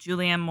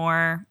 Julianne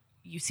Moore,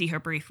 you see her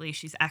briefly.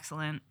 She's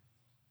excellent.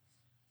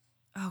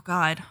 Oh,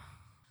 God.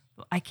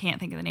 I can't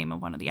think of the name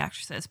of one of the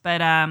actresses.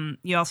 But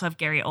you also have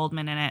Gary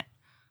Oldman in it,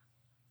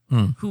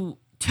 who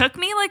took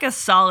me like a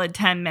solid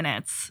 10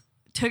 minutes.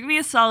 Took me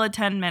a solid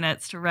 10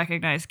 minutes to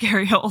recognize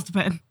Gary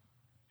Oldman.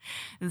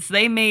 And so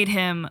they made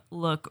him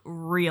look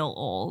real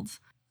old.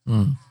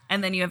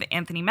 And then you have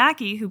Anthony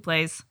Mackie, who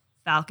plays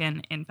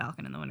Falcon in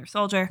Falcon and the Winter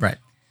Soldier. Right.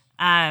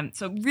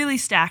 So really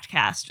stacked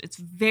cast. It's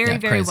very,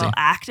 very crazy. well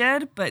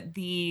acted, but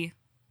the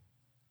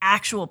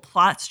actual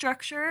plot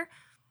structure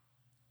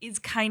is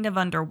kind of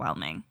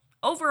underwhelming.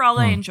 Overall,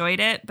 I enjoyed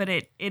it, but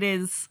it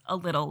is a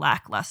little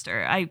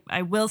lackluster.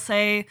 I will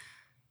say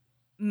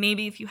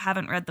maybe if you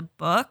haven't read the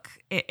book,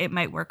 it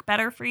might work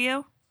better for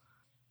you.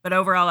 But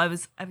overall, I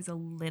was a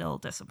little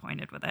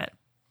disappointed with it.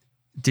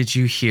 Did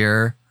you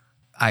hear?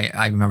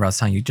 I remember I was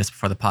telling you just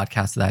before the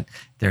podcast that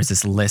there's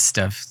this list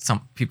of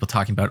some people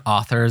talking about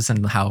authors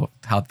and how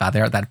bad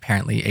they are. That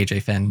apparently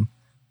AJ Finn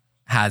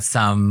has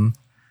some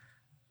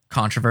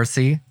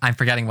controversy. I'm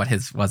forgetting what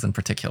his was in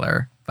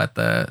particular, but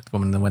the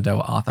Woman in the Window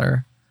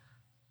author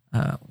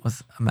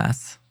was a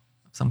mess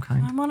of some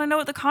kind. I want to know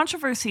what the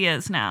controversy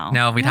is now.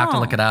 No, we'd have to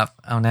look it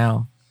up. Oh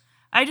no.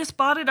 I just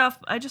bought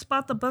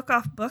the book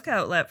off Book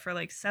Outlet for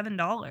like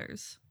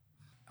 $7.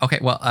 Okay,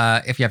 well,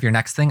 if you have your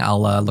next thing,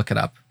 I'll look it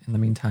up in the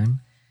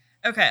meantime.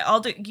 Okay,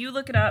 you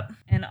look it up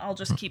and I'll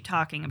just keep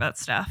talking about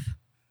stuff.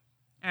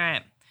 All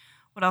right.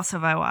 What else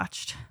have I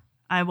watched?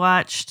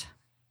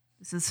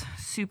 This is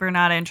super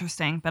not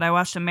interesting, but I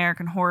watched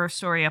American Horror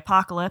Story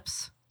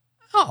Apocalypse.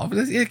 Oh,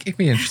 it could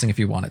be interesting if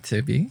you want it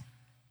to be.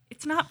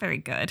 It's not very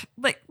good.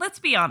 Like, let's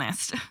be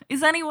honest.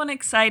 Is anyone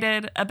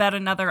excited about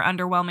another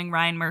underwhelming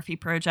Ryan Murphy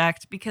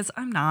project? Because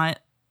I'm not.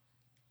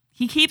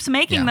 He keeps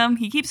making them.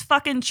 He keeps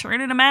fucking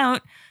churning them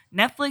out.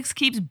 Netflix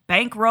keeps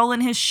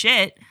bankrolling his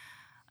shit.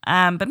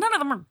 But none of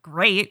them are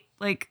great.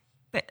 Like,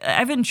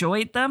 I've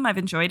enjoyed them. I've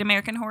enjoyed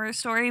American Horror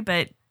Story,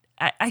 but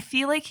I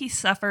feel like he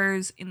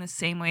suffers in the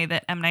same way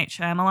that M. Night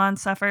Shyamalan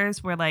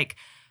suffers, where like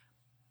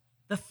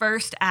the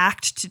first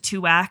act to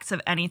 2 acts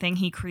of anything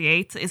he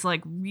creates is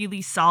like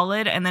really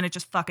solid, and then it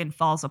just fucking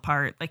falls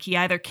apart. Like he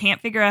either can't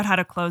figure out how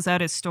to close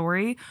out his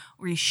story,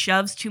 or he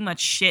shoves too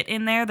much shit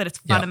in there that it's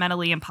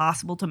fundamentally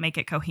impossible to make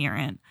it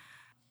coherent.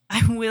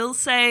 I will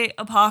say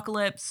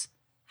Apocalypse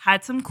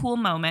had some cool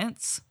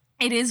moments.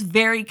 It is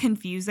very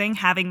confusing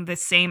having the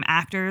same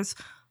actors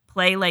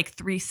play like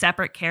 3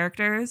 separate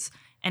characters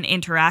and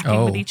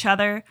interacting with Oh. each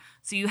other.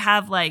 So you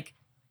have like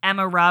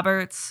Emma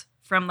Roberts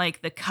from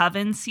like the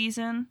Coven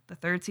season, the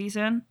 3rd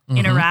season,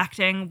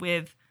 interacting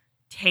with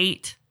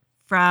Tate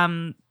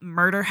from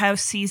Murder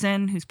House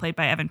season, who's played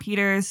by Evan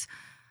Peters,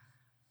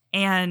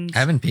 and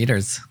Evan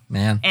Peters,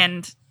 man.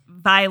 and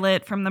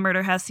Violet from the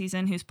Murder House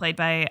season, who's played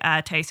by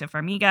Taissa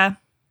Farmiga.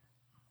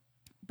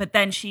 But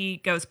then she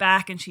goes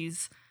back and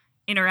she's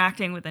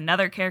interacting with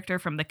another character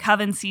from the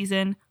Coven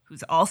season,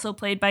 who's also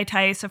played by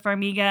Taissa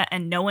Farmiga,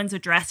 and no one's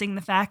addressing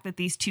the fact that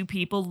these 2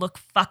 people look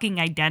fucking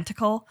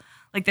identical.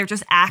 Like they're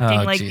just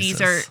acting Oh, like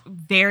these are Jesus.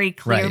 very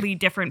clearly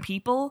different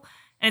people.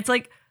 And it's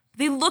like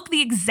they look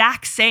the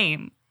exact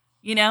same,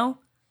 you know?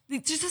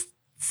 It's just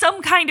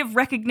some kind of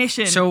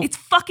recognition. So it's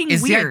fucking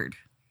is the- weird.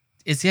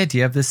 Is the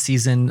idea of this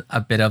season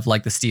a bit of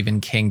like the Stephen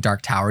King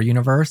Dark Tower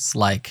universe,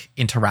 like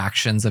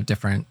interactions of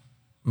different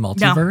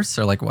multiverse,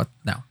 or like what?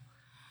 No.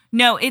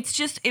 No, it's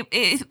just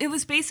it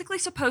was basically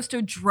supposed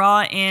to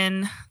draw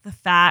in the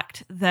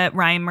fact that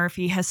Ryan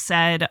Murphy has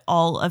said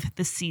all of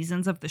the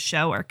seasons of the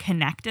show are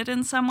connected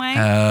in some way.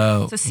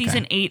 Oh, So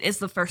season 8 is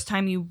the first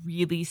time you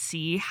really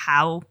see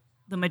how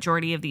the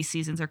majority of these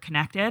seasons are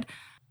connected,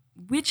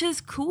 which is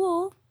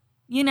cool.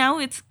 You know,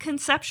 it's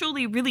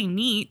conceptually really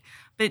neat,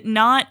 but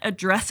not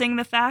addressing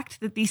the fact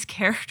that these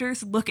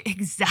characters look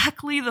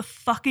exactly the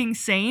fucking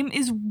same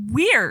is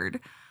weird.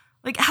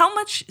 Like, how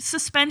much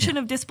suspension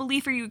of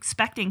disbelief are you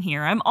expecting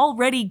here? I'm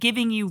already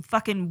giving you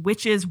fucking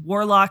witches,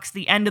 warlocks,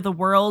 the end of the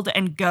world,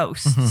 and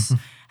ghosts.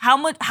 How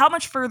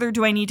much further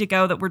do I need to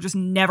go that we're just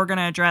never going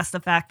to address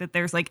the fact that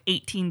there's like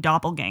 18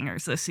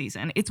 doppelgangers this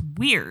season? It's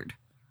weird.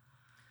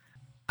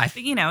 But,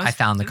 you know, I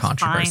found the it was fine.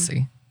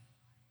 controversy.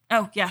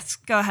 Oh, yes.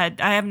 Go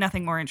ahead. I have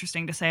nothing more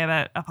interesting to say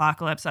about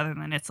Apocalypse other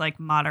than it's like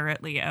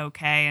moderately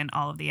okay and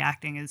all of the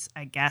acting is,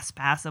 I guess,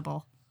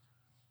 passable.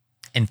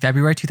 In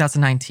February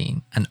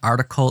 2019, an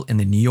article in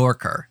The New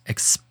Yorker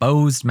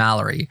exposed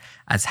Mallory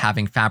as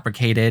having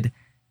fabricated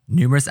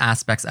numerous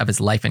aspects of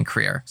his life and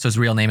career. So his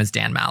real name is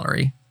Dan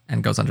Mallory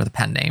and goes under the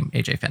pen name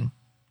AJ Finn.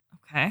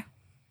 Okay.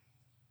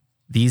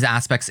 These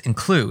aspects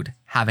include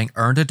having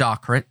earned a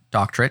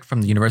doctorate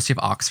from the University of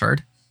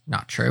Oxford.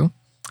 Not true.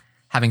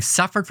 Having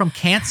suffered from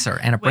cancer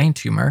and a brain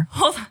tumor.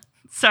 Hold on.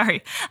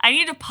 Sorry. I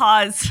need to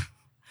pause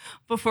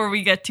before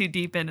we get too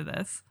deep into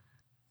this.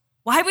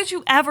 Why would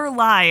you ever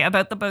lie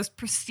about the most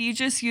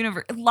prestigious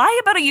university? Lie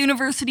about a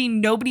university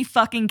nobody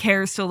fucking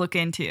cares to look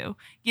into.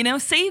 You know,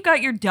 say you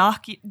got your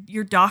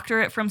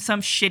doctorate from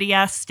some shitty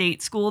ass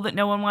state school that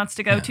no one wants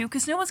to go to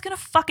because no one's gonna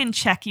fucking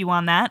check you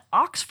on that.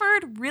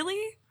 Oxford,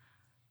 really?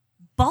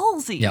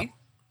 Ballsy. Yep.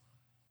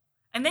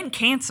 And then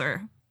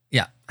cancer.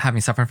 Yeah,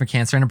 having suffered from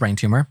cancer and a brain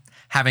tumor,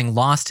 having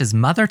lost his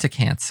mother to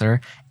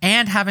cancer,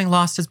 and having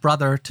lost his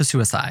brother to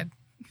suicide.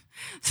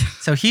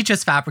 So he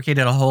just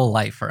fabricated a whole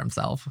life for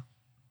himself.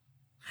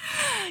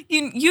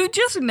 You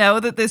just know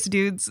that this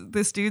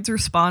dude's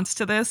response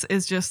to this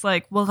is just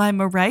like, well,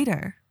 I'm a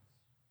writer.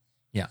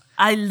 Yeah.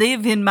 I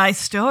live in my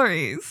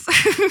stories.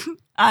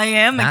 I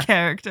am a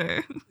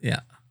character.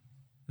 Yeah.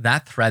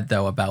 That thread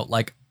though about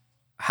like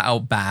how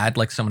bad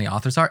like so many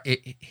authors are,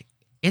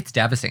 it's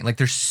devastating. Like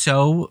there's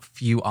so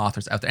few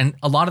authors out there. And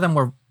a lot of them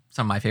were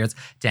some of my favorites.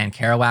 Dan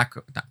Kerouac.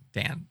 Not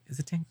Dan. Is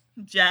it Dan?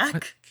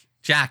 Jack.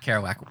 Jack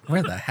Kerouac.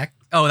 Where the heck?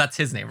 Oh, that's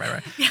his name.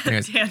 Right. Yeah,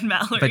 Anyways, Dan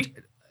Mallory.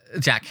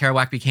 but Jack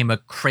Kerouac became a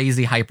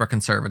crazy hyper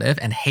conservative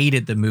and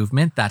hated the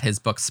movement that his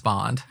book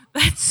spawned.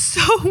 That's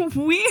so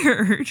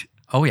weird.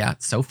 Oh yeah,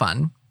 it's so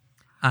fun.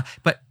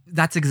 But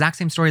that's the exact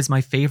same story as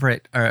my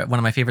favorite, or one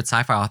of my favorite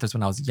sci-fi authors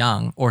when I was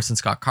young, Orson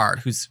Scott Card,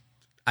 who's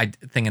I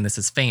think in this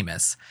is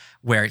famous,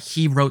 where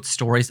he wrote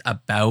stories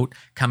about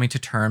coming to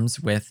terms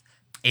with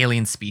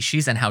alien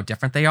species and how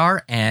different they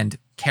are and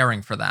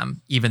caring for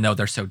them, even though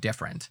they're so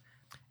different.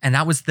 And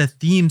that was the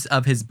themes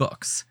of his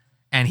books.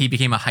 And he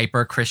became a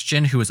hyper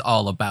Christian who was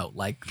all about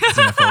like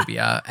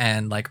xenophobia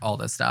and like all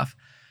this stuff.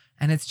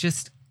 And it's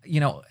just, you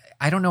know,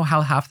 I don't know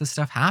how half this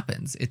stuff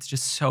happens. It's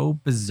just so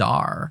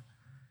bizarre.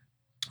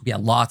 Yeah,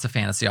 lots of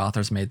fantasy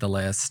authors made the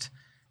list.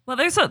 Well,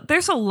 there's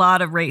a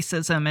lot of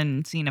racism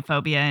and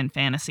xenophobia in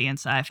fantasy and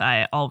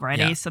sci-fi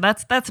already, Yeah. so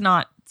that's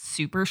not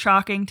super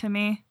shocking to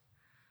me.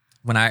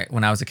 When I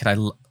was a kid,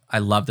 I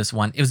loved this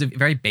one. It was a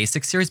very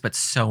basic series, but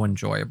so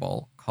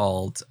enjoyable,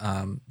 called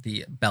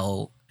the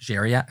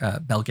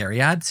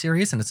Belgariad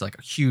series, and it's like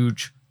a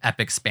huge,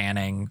 epic,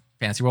 spanning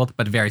fantasy world,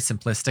 but very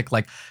simplistic.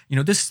 Like, you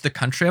know, this is the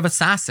country of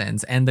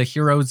assassins, and the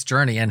hero's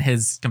journey and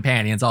his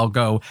companions all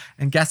go,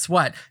 and guess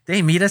what?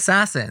 They meet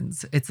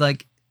assassins. It's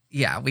like,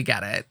 yeah, we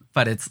get it,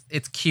 but it's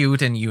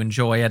cute and you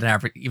enjoy it,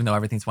 and even though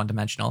everything's one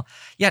dimensional.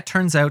 Yeah, it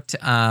turns out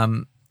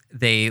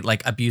they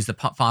like abuse the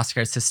foster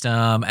care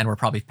system and were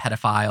probably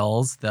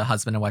pedophiles, the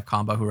husband and wife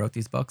combo who wrote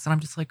these books. And I'm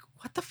just like,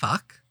 what the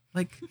fuck?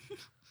 Like,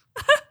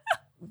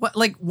 what?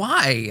 Like,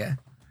 why?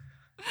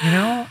 You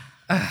know,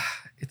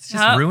 it's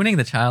just ruining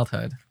the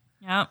childhood.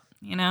 Yep,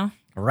 you know.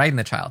 Right in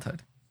the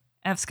childhood.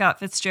 F. Scott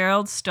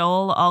Fitzgerald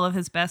stole all of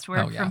his best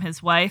work Oh, yeah. from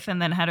his wife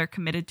and then had her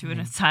committed to an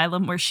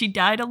asylum where she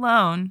died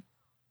alone.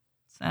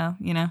 So,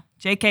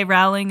 J.K.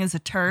 Rowling is a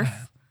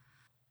TERF.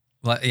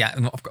 Well, yeah,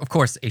 and of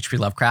course, H.P.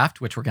 Lovecraft,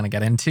 which we're going to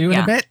get into in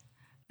Yeah. a bit.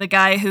 The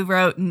guy who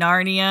wrote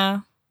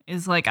Narnia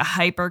is like a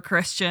hyper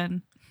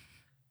Christian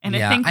and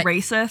Yeah, I think I-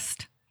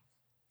 racist.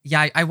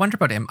 Yeah, I wonder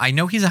about him. I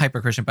know he's a hyper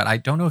Christian, but I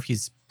don't know if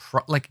he's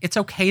it's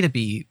okay to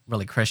be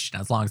really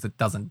Christian as long as it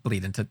doesn't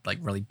bleed into like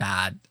really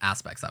bad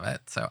aspects of it.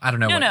 So I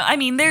don't know. No. I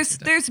mean, makes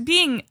there's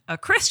being a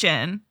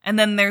Christian and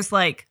then there's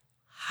like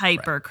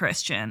hyper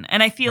Christian.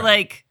 And I feel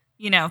like,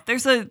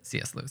 there's a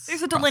C.S. Lewis.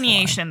 There's a crossed the line.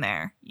 delineation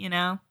there,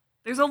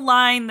 There's a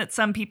line that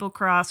some people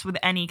cross with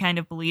any kind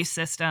of belief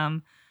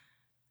system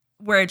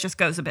where it just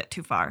goes a bit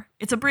too far.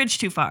 It's a bridge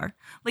too far.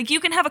 Like you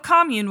can have a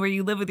commune where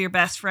you live with your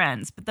best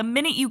friends, but the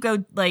minute you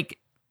go like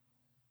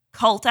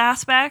cult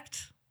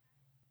aspect,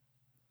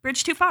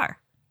 bridge too far.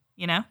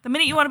 The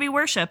minute you want to be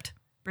worshipped,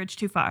 bridge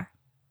too far.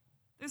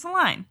 There's a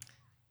line.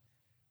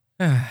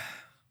 Yeah,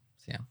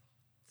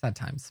 sad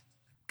times.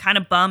 Kind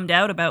of bummed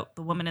out about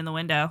The Woman in the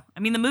Window. I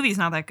mean, the movie's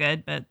not that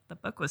good, but the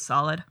book was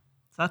solid.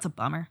 So that's a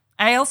bummer.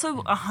 I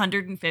also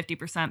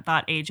 150%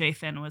 thought AJ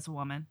Finn was a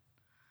woman.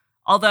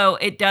 Although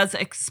it does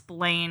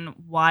explain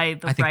why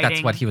the I think writing...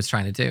 that's what he was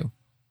trying to do.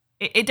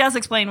 It does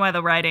explain why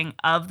the writing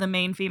of the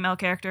main female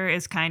character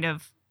is kind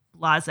of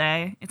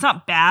blasé. It's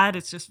not bad.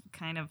 It's just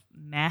kind of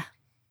meh.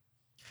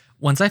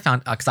 Once I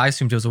found, because I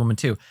assumed it was a woman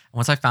too. And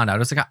once I found out it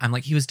was a guy, I'm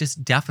like, he was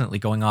just definitely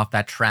going off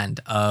that trend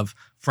of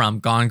from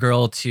Gone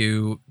Girl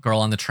to Girl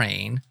on the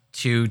Train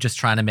to just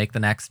trying to make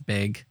the next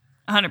big.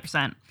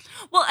 100%.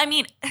 Well, I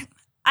mean,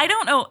 I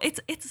don't know.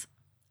 It's.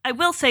 I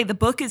will say the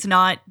book is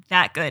not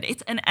that good.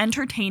 It's an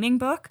entertaining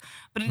book,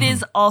 but it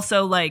is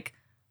also like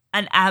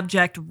an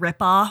abject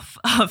ripoff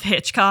of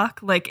Hitchcock.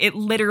 Like it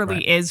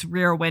literally is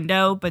Rear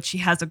Window, but she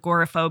has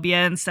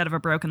agoraphobia instead of a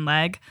broken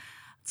leg.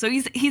 So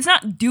he's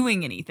not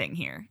doing anything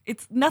here.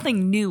 It's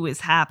nothing new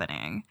is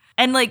happening.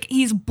 And like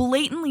he's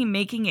blatantly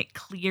making it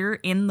clear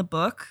in the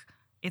book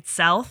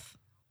itself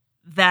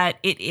that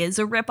it is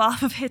a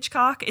ripoff of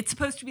Hitchcock. It's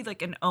supposed to be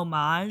like an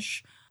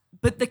homage,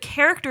 but the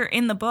character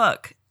in the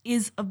book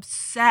is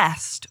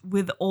obsessed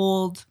with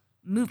old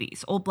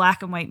movies, old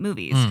black and white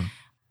movies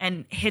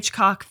and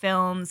Hitchcock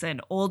films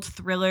and old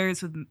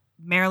thrillers with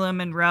Marilyn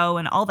Monroe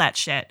and all that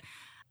shit.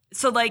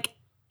 So like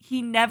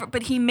he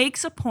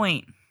makes a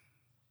point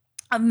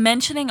of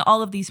mentioning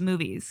all of these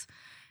movies.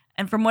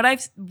 And from what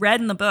I've read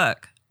in the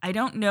book, I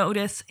don't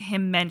notice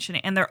him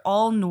mentioning, and they're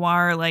all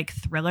noir, like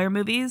thriller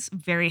movies,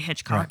 very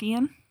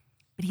Hitchcockian,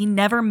 but he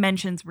never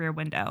mentions Rear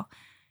Window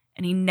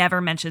and he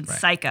never mentions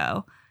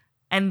Psycho.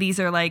 And these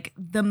are like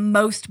the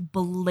most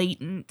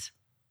blatant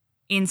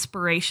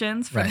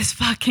inspirations for this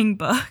fucking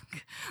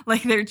book.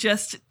 Like they're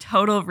just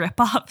total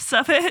ripoffs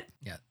of it.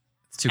 Yeah,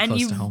 it's too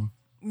close to home.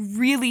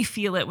 Really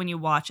feel it when you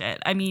watch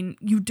it. I mean,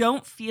 you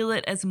don't feel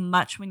it as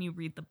much when you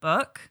read the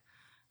book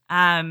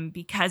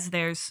because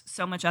there's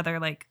so much other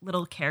like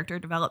little character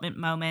development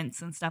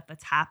moments and stuff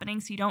that's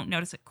happening. So you don't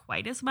notice it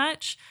quite as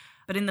much.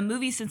 But in the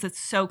movie, since it's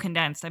so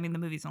condensed, I mean, the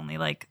movie's only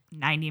like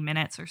 90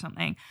 minutes or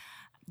something,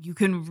 you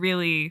can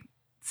really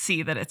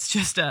see that it's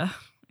just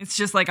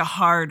like a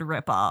hard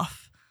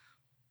ripoff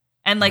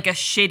and like a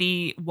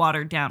shitty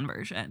watered down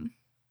version.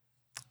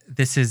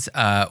 This is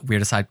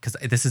weird aside because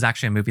this is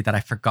actually a movie that I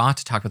forgot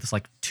to talk about this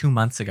like 2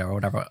 months ago or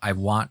whatever. I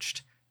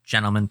watched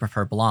Gentlemen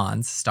Prefer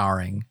Blondes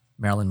starring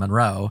Marilyn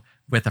Monroe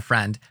with a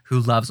friend who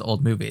loves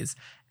old movies.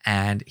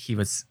 And he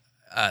was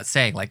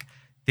saying like,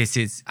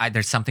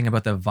 there's something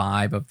about the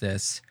vibe of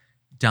this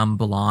dumb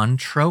blonde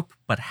trope,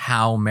 but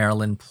how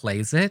Marilyn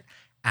plays it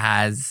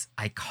as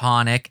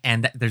iconic.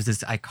 And there's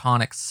this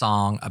iconic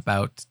song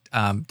about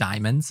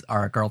diamonds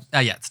are a girl.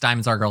 It's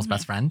Diamonds Are a Girl's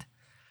Best Friend.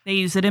 They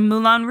use it in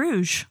Moulin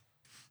Rouge.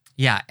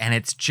 Yeah, and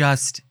it's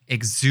just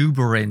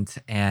exuberant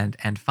and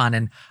fun.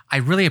 And I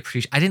really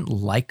I didn't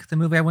like the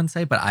movie, I wouldn't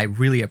say, but I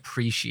really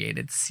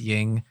appreciated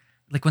seeing,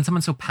 like when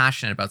someone's so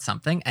passionate about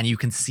something and you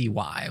can see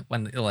why,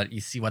 when you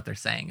see what they're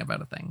saying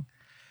about a thing.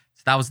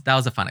 So that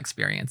was a fun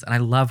experience. And I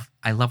love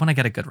when I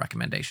get a good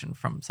recommendation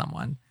from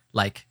someone,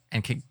 like,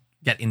 and can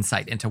get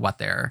insight into what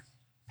they're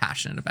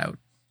passionate about.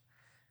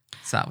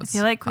 So that was I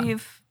feel like fun.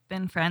 we've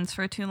been friends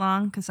for too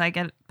long because I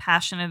get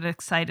passionate,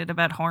 excited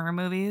about horror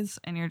movies,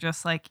 and you're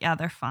just like, yeah,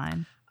 they're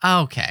fine.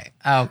 Okay.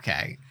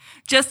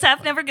 Just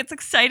Seth never gets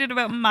excited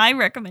about my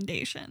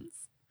recommendations.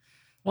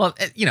 Well,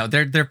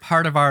 they're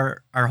part of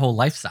our whole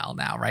lifestyle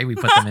now, right? We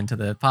put them into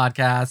the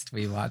podcast.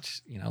 We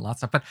watch,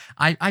 lots of stuff. But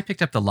I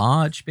picked up The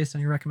Lodge based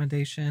on your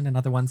recommendation and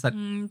other ones that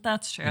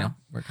That's true.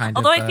 were kind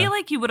Although of. I feel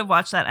like you would have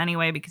watched that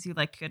anyway because you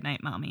liked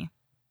Goodnight Mommy.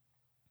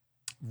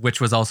 Which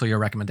was also your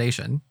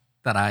recommendation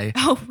that I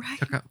Oh, right.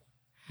 took up.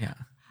 Yeah.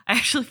 I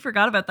actually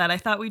forgot about that. I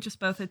thought we just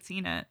both had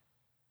seen it.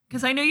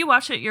 Because I know you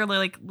watched it at your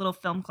like little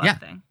film club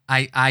thing.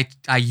 I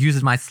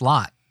used my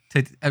slot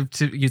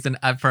to use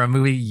for a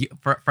movie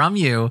from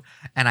you,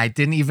 and I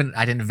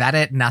didn't vet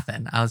it,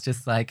 nothing. I was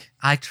just like,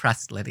 I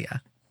trust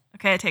Lydia.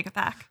 Okay, I take it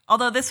back.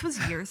 Although this was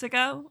years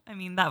ago. I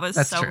mean, that was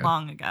That's so true.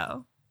 long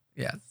ago.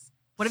 Yes.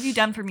 What have you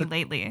done for me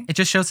lately? It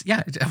just shows,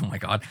 oh my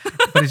God.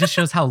 But it just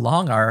shows how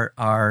long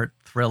our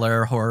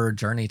thriller horror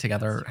journey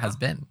together has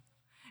been.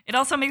 It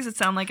also makes it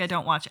sound like I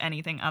don't watch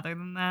anything other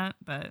than that,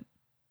 but.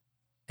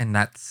 And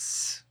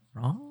that's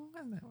wrong?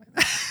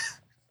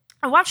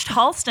 I watched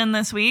Halston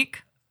this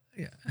week.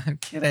 Yeah, I'm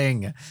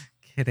kidding.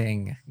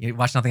 You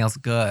watch nothing else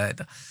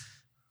good.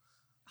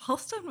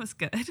 Halston was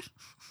good.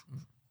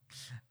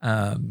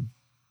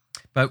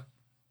 But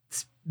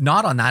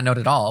not on that note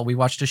at all. We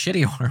watched a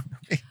shitty horror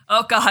movie.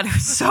 Oh God, it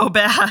was so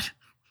bad.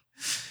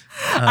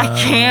 I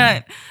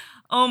can't.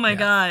 Oh my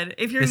God.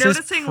 If you're this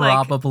noticing, is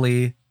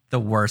probably the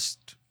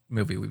worst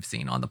movie we've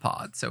seen on the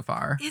pod so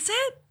far. Is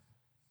it?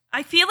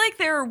 I feel like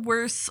there are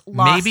worse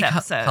Lost Maybe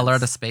episodes. Color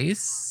Out of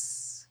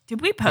Space.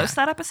 Did we post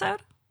that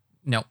episode?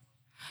 No.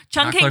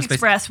 Chungking Color Space.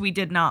 Express we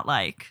did not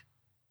like.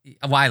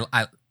 Well,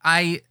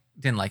 I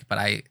didn't like it, but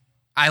I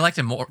liked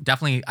it more.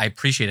 Definitely, I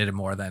appreciated it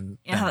more than.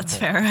 Yeah, that's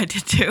Horror. fair. I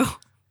did too.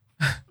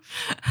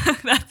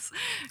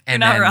 You're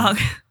not wrong.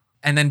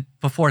 And then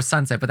Before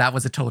Sunset, but that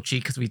was a total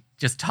cheat because we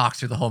just talked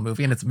through the whole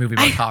movie, and it's a movie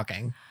about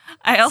talking.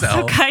 I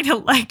also kind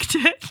of liked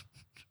it.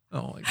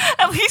 Oh my God.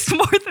 At least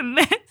more than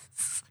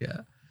this.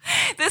 Yeah.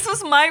 This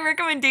was my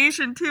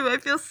recommendation too. I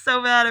feel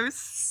so bad. It was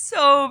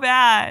so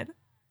bad.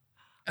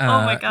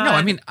 Oh my God. No,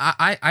 I mean,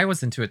 I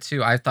was into it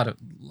too. I thought it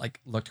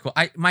looked cool.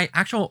 My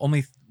actual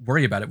only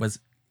worry about it was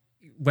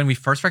when we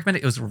first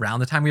recommended it was around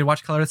the time we had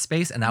watched Color Out of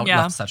Space, and that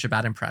left such a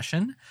bad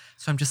impression.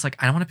 So I'm just like,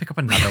 I don't want to pick up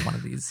another one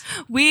of these.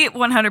 We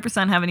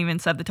 100% haven't even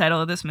said the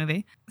title of this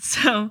movie.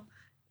 So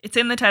it's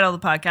in the title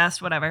of the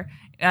podcast, whatever.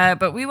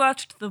 But we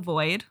watched The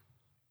Void,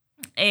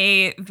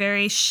 a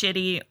very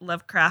shitty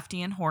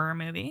Lovecraftian horror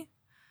movie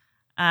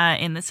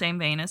in the same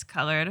vein as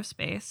Color Out of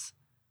Space.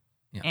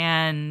 Yeah.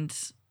 And,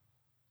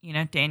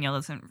 Daniel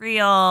Isn't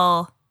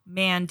Real,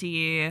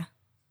 Mandy,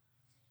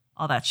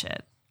 all that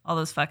shit. All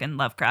those fucking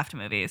Lovecraft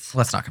movies.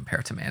 Let's not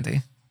compare it to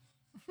Mandy.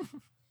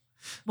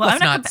 Well,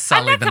 Let's not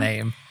sully the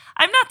name.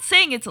 I'm not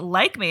saying it's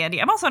like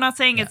Mandy. I'm also not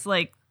saying it's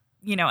like,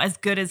 as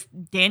good as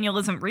Daniel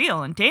Isn't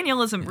Real. And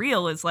Daniel Isn't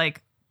Real is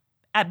like,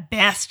 at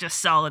best, a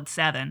solid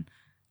 7.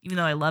 Even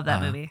though I love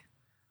that movie.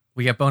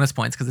 We get bonus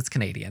points because it's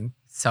Canadian.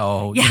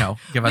 So,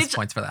 give us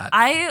points for that.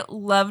 I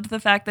loved the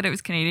fact that it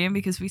was Canadian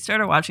because we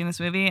started watching this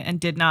movie and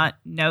did not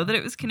know that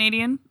it was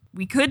Canadian.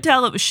 We could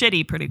tell it was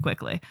shitty pretty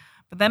quickly.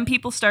 But then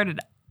people started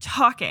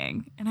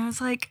talking. And I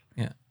was like,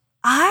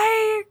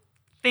 I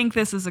think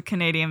this is a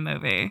Canadian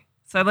movie.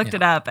 So I looked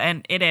it up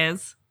and it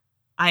is.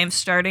 I am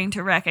starting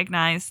to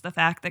recognize the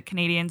fact that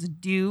Canadians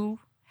do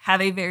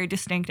have a very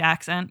distinct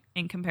accent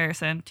in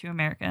comparison to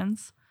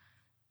Americans.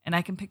 And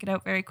I can pick it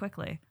out very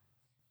quickly.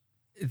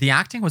 The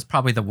acting was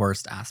probably the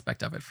worst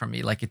aspect of it for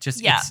me. Like, it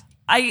just... Yeah.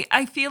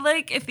 I feel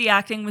like if the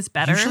acting was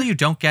better... Usually you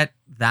don't get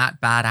that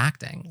bad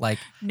acting. Like,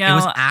 No. It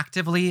was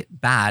actively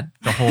bad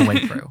the whole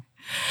way through.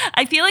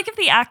 I feel like if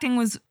the acting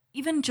was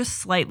even just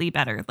slightly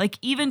better, like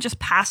even just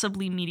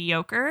passably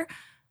mediocre,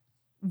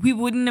 we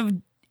wouldn't have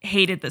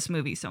hated this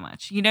movie so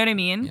much. You know what I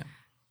mean? Yeah.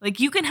 Like,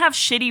 you can have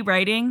shitty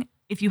writing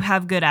if you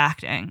have good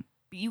acting,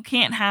 but you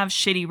can't have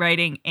shitty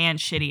writing and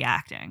shitty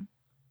acting.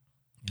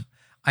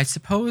 I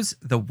suppose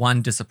the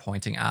one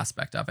disappointing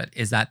aspect of it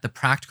is that the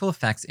practical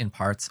effects in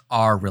parts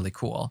are really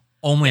cool.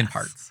 Only in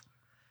parts.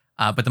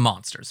 But the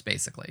monsters,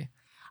 basically.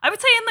 I would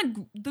say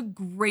in the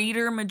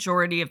greater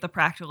majority of the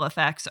practical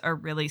effects are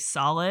really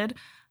solid.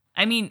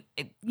 I mean,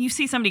 you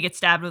see somebody get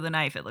stabbed with a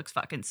knife, it looks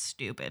fucking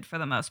stupid for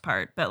the most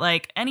part. But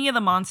like any of the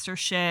monster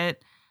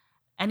shit,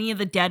 any of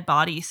the dead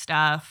body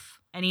stuff,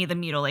 any of the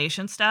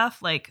mutilation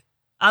stuff, like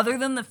other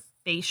than the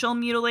facial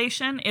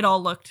mutilation, it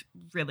all looked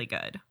really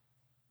good.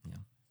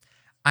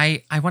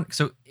 I want,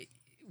 so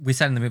we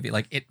said in the movie,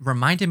 like, it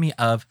reminded me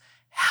of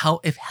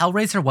if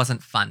Hellraiser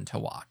wasn't fun to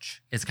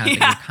watch. It's kind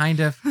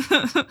of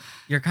thing.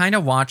 You're kind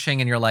of watching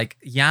and you're like,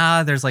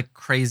 yeah, there's like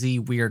crazy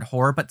weird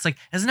horror, but it's like,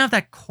 it doesn't have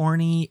that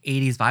corny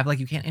 80s vibe. Like,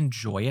 you can't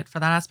enjoy it for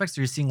that aspect.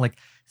 So you're seeing like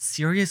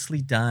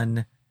seriously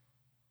done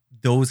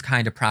those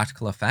kind of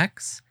practical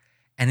effects,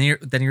 and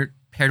then you're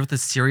paired with a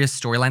serious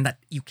storyline that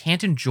you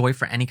can't enjoy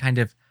for any kind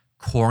of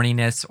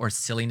corniness or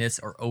silliness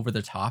or over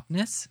the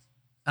topness.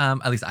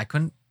 At least I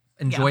couldn't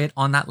enjoy it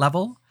on that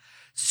level.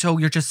 So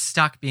you're just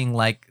stuck being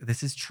like,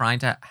 this is trying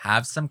to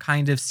have some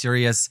kind of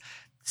serious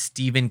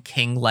Stephen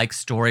King-like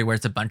story where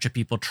it's a bunch of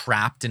people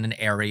trapped in an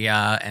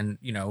area, and,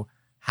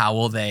 how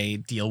will they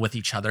deal with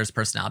each other's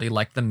personality,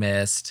 like The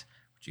Mist,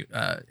 which you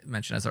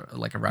mentioned as a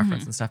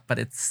reference and stuff. But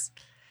it's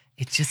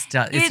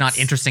not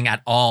interesting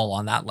at all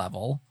on that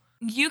level.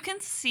 You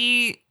can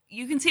see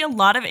a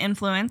lot of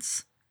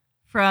influence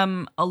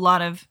from a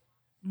lot of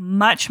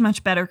much,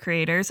 much better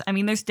creators. I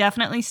mean, there's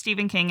definitely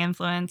Stephen King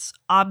influence.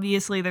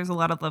 Obviously, there's a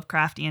lot of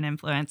Lovecraftian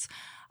influence.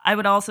 I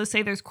would also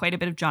say there's quite a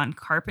bit of John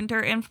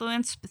Carpenter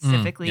influence,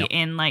 specifically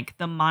in like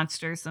the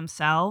monsters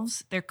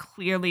themselves. They're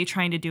clearly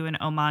trying to do an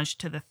homage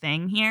to The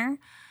Thing here.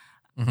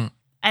 Mm-hmm.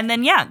 And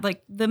then,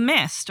 like The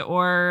Mist,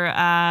 or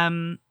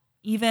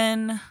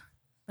even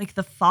like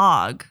The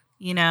Fog,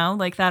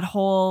 like that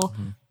whole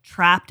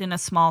trapped in a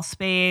small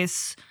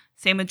space.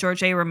 Same with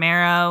George A.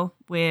 Romero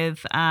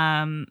with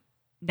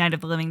Night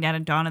of the Living Dead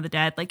and Dawn of the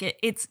Dead. Like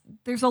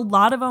there's a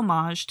lot of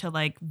homage to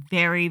like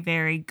very,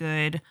 very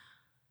good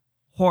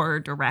horror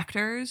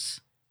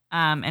directors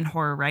and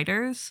horror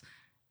writers.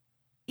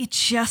 It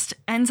just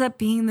ends up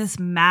being this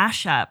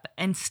mashup.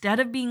 Instead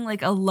of being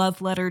like a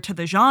love letter to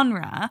the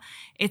genre,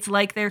 it's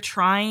like they're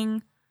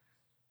trying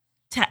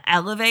to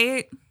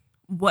elevate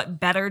what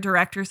better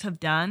directors have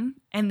done,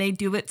 and they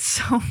do it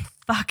so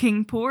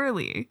fucking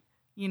poorly,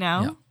 you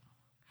know?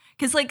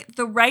 Because like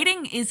the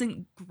writing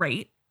isn't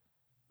great.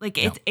 Like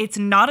it's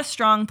not a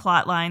strong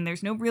plot line.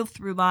 There's no real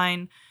through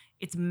line.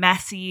 It's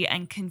messy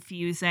and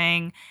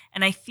confusing.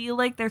 And I feel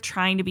like they're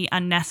trying to be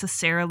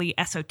unnecessarily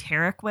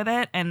esoteric with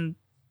it. And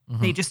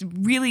they just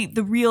really,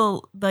 the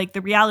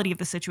reality of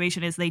the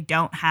situation is they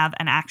don't have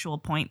an actual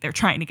point they're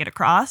trying to get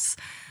across.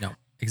 No,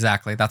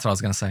 exactly. That's what I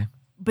was going to say.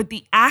 But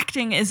the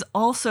acting is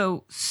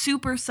also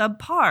super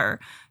subpar.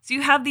 So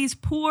you have these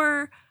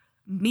poor,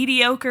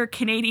 mediocre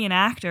Canadian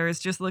actors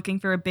just looking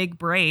for a big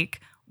break,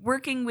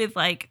 working with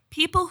like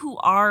people who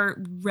are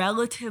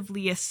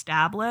relatively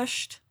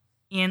established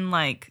in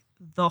like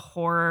the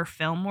horror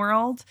film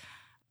world.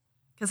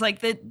 Because like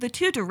the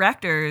two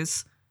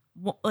directors,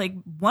 like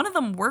one of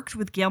them worked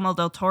with Guillermo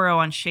del Toro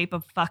on Shape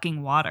of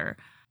Fucking Water.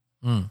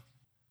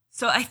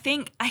 So I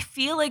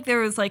feel like there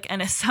was like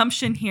an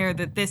assumption here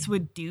that this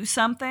would do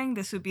something.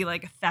 This would be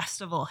like a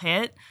festival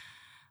hit.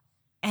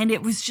 And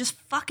it was just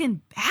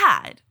fucking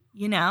bad,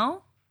 you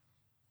know?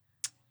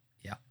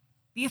 Yeah.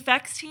 The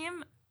effects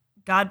team,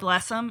 God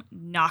bless them,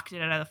 knocked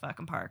it out of the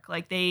fucking park.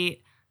 Like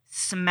they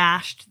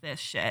smashed this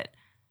shit.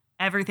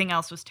 Everything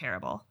else was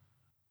terrible.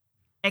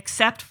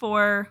 Except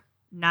for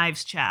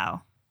Knives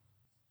Chow.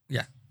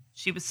 Yeah.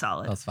 She was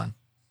solid. That was fun.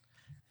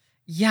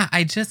 Yeah,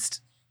 I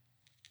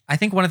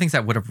think one of the things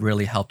that would have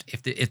really helped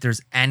if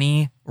there's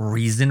any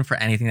reason for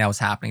anything that was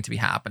happening to be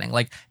happening,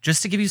 like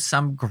just to give you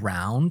some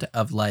ground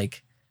of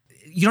like,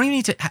 you don't even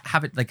need to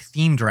have it like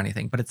themed or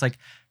anything, but it's like,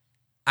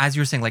 as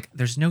you were saying, like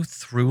there's no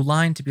through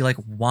line to be like,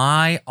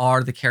 why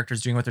are the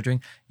characters doing what they're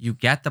doing? You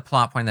get the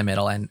plot point in the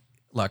middle, and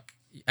look,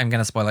 I'm going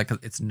to spoil it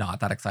because it's not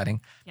that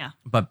exciting. Yeah.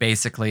 But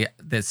basically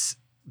this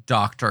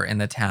doctor in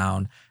the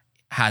town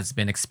has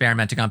been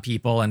experimenting on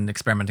people and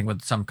experimenting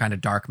with some kind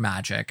of dark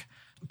magic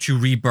to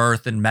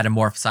rebirth and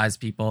metamorphosize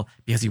people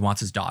because he wants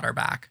his daughter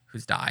back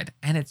who's died.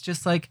 And it's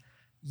just like,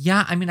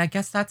 yeah, I mean, I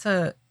guess that's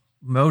a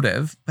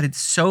motive, but it's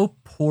so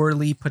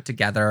poorly put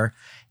together.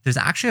 There's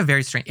actually a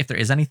very strange, if there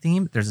is any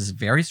theme, there's this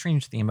very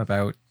strange theme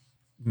about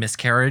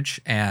miscarriage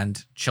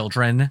and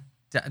children.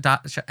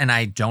 And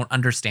I don't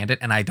understand it.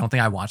 And I don't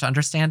think I want to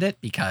understand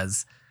it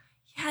because...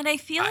 Yeah, and I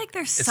feel like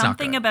there's it's not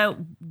something good. about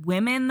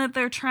women that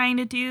they're trying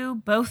to do,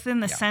 both in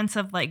the sense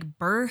of like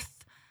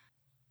birth,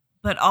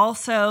 but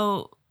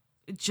also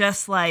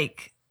just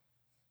like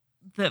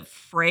the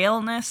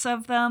frailness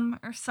of them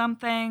or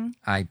something.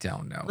 I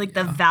don't know. Like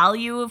the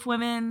value of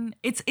women.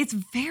 It's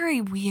very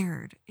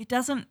weird. It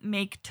doesn't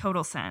make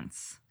total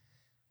sense.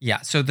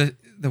 Yeah. So the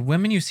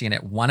women you see in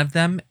it, one of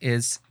them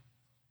is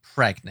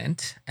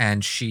pregnant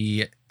and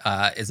she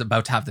is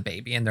about to have the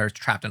baby and they're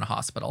trapped in a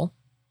hospital.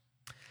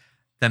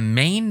 The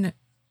main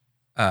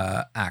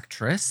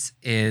actress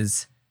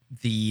is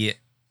the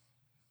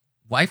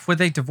wife. Were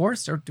they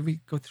divorced or do we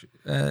go through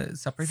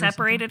separated?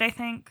 Separated, I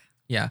think.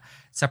 Yeah,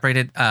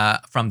 separated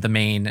from the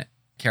main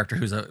character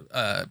who's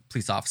a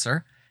police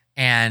officer,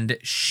 and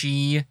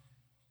she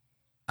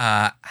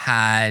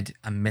had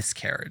a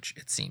miscarriage,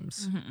 it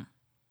seems. Mm-hmm.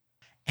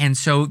 And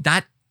so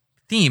that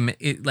theme,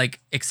 like,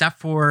 except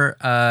for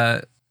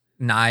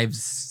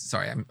Knives.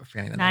 Sorry, I'm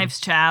forgetting the name. Knives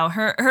Chow.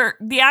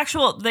 The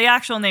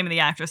actual name of the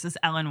actress is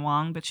Ellen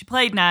Wong, but she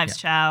played Knives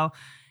Chow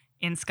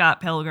in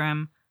Scott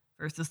Pilgrim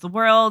versus the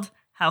World.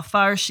 How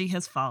far she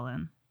has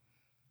fallen.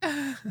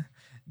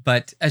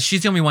 But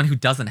she's the only one who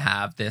doesn't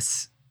have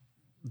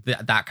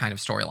that kind of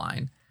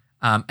storyline.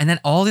 And then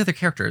all the other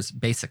characters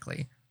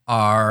basically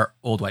are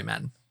old white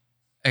men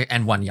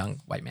and one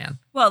young white man.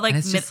 Well, like,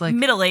 like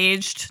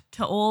middle-aged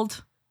to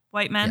old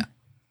white men.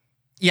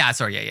 Yeah.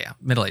 Sorry. Yeah.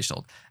 Middle-aged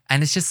old.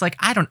 And it's just like,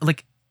 I don't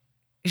like,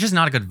 it's just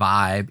not a good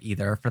vibe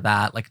either for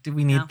that. Like, do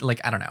we need like,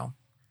 I don't know.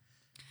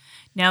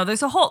 No,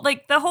 there's a whole,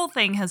 like the whole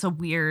thing has a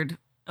weird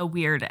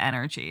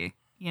energy,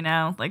 you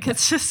know, like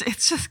it's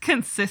just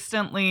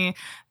consistently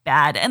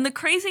bad. And the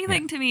crazy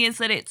thing to me is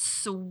that it's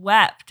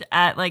swept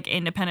at like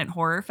independent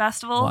horror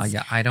festivals. Well,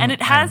 yeah, I don't. And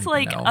it has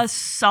like a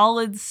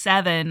solid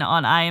 7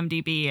 on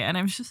IMDb. And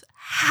I'm just,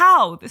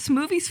 how? This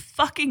movie's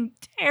fucking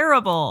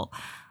terrible.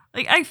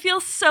 Like, I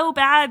feel so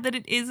bad that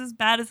it is as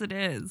bad as it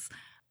is.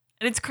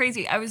 And it's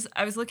crazy. I was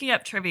looking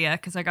up trivia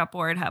because I got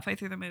bored halfway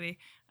through the movie.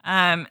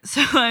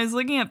 So I was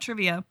looking up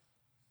trivia.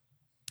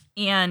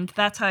 And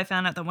that's how I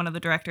found out that one of the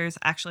directors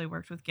actually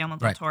worked with Guillermo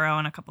del Toro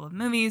on a couple of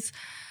movies.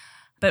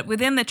 But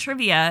within the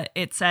trivia,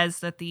 it says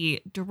that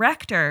the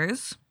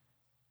directors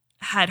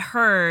had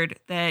heard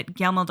that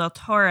Guillermo del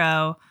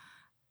Toro,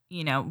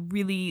 you know,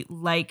 really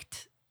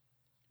liked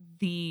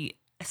the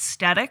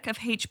aesthetic of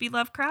H.P.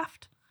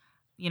 Lovecraft.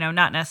 You know,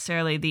 not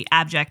necessarily the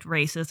abject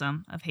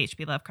racism of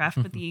H.P.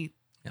 Lovecraft, but the,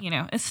 you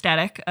know,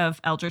 aesthetic of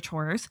Eldritch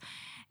horrors.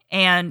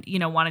 and,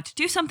 wanted to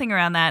do something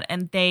around that.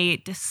 And they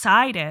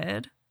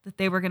decided that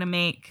they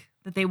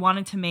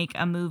wanted to make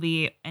a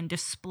movie and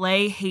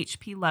display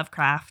H.P.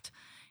 Lovecraft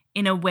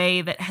in a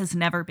way that has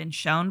never been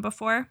shown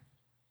before,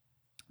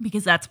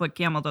 because that's what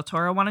Guillermo del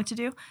Toro wanted to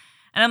do.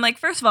 And I'm like,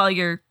 first of all,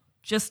 you're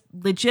just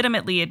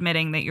legitimately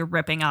admitting that you're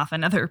ripping off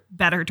another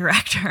better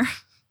director.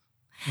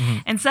 Mm-hmm.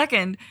 And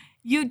second,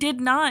 you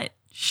did not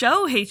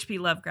show H.P.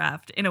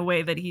 Lovecraft in a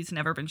way that he's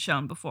never been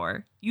shown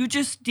before. You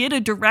just did a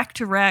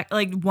direct,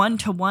 like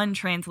one-to-one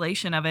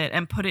translation of it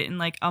and put it in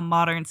like a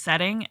modern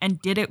setting and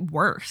did it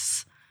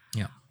worse.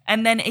 Yeah.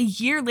 And then a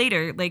year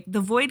later, like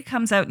The Void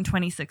comes out in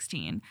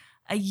 2016.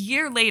 A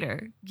year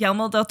later,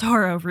 Guillermo del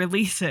Toro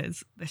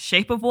releases The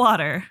Shape of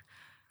Water,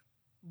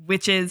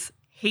 which is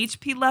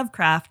H.P.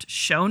 Lovecraft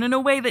shown in a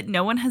way that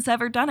no one has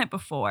ever done it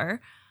before.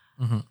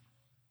 Mm-hmm.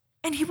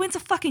 And he wins a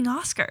fucking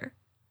Oscar.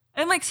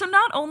 And like, so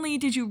not only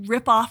did you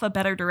rip off a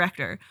better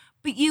director,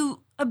 but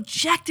you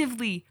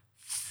objectively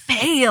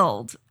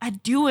failed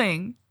at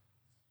doing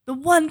the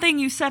one thing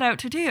you set out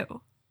to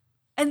do.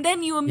 And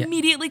then you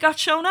immediately got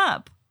shown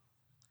up.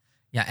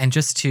 Yeah, and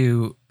just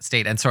to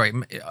state, and sorry,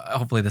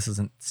 hopefully this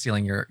isn't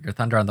stealing your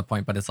thunder on the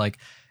point, but it's like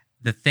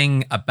the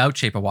thing about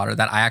Shape of Water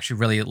that I actually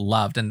really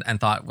loved and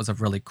thought was a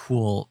really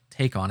cool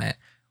take on it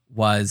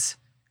was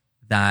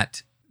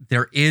that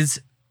there is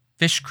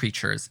fish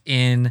creatures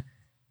in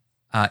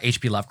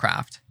H.P.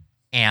 Lovecraft,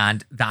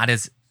 and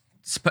that's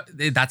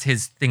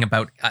his thing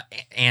about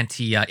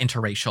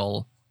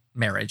interracial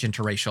marriage,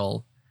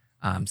 interracial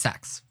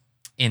sex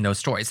in those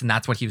stories, and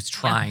that's what he was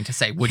trying to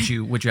say. Would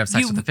you have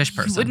sex with a fish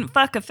person? You wouldn't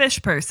fuck a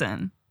fish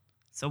person,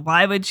 so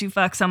why would you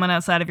fuck someone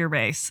outside of your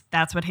race?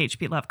 That's what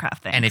H.P.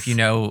 Lovecraft thinks. And if you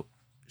know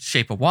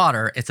Shape of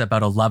Water, it's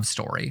about a love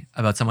story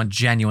about someone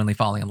genuinely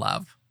falling in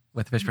love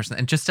with a fish person,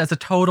 and just as a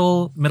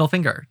total middle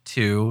finger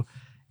to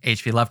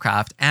H.P.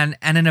 Lovecraft, and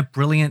in a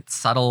brilliant,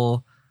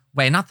 subtle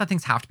way. Not that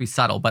things have to be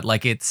subtle, but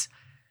like it's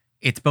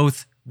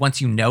both,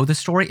 once you know the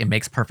story, it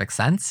makes perfect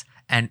sense,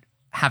 and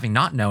having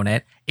not known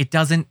it, it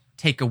doesn't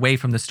take away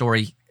from the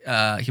story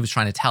he was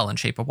trying to tell in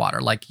Shape of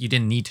Water. Like, you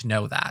didn't need to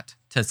know that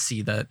to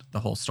see the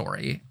whole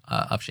story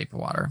of Shape of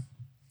Water.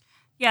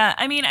 Yeah,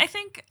 I mean, I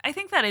think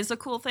that is a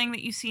cool thing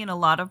that you see in a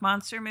lot of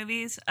monster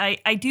movies.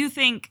 I do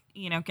think,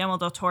 Guillermo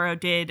del Toro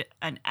did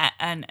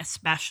an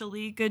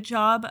especially good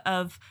job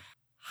of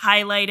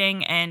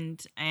highlighting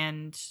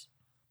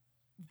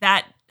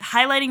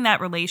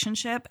that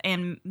relationship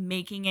and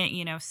making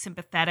it,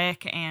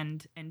 sympathetic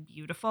and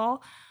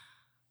beautiful.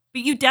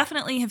 But you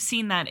definitely have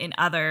seen that in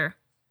other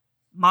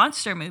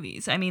monster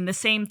movies. I mean, the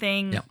same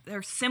thing,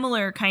 or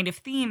similar kind of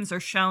themes are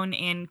shown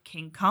in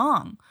King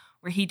Kong,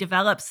 where he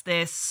develops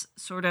this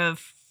sort of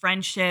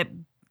friendship,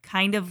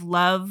 kind of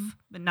love,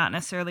 but not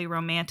necessarily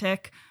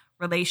romantic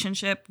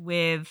relationship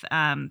with,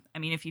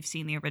 if you've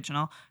seen the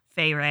original,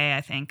 Fay Wray,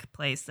 I think,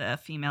 plays the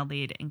female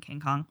lead in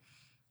King Kong.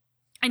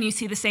 And you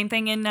see the same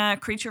thing in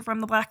Creature from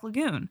the Black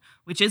Lagoon,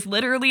 which is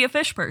literally a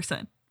fish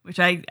person, which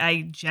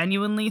I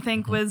genuinely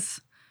think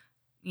was,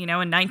 a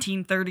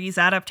 1930s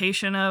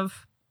adaptation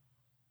of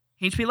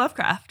H.P.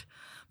 Lovecraft.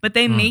 But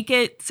they make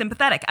it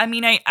sympathetic. I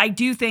mean, I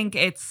do think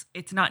it's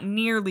not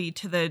nearly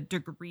to the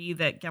degree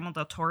that Guillermo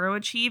del Toro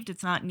achieved.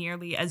 It's not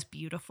nearly as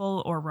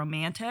beautiful or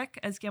romantic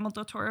as Guillermo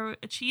del Toro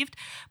achieved.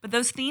 But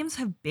those themes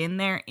have been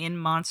there in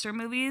monster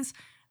movies.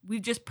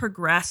 We've just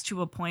progressed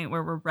to a point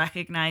where we're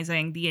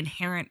recognizing the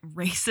inherent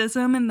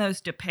racism in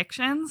those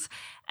depictions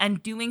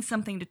and doing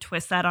something to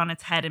twist that on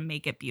its head and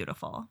make it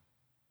beautiful.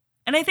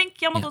 And I think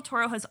Guillermo del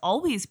Toro has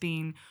always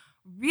been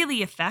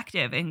really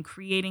effective in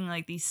creating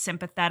like these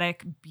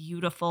sympathetic,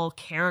 beautiful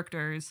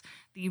characters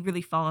that you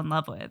really fall in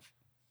love with.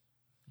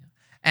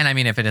 And I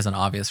mean, if it isn't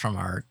obvious from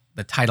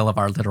the title of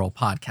our literal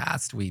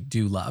podcast, we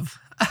do love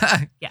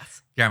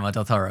Guillermo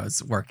del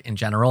Toro's work in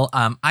general.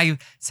 I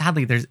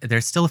sadly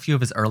there's still a few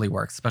of his early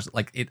works, especially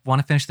like want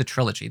to finish the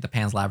trilogy, the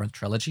Pan's Labyrinth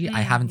trilogy.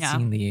 I haven't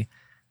seen the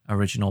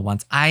original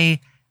ones. I'm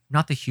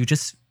not the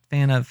hugest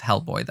fan of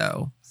Hellboy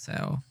though,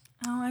 so.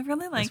 Oh, I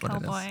really like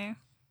Hellboy.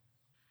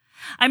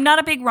 I'm not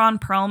a big Ron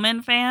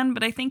Perlman fan,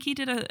 but I think he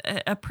did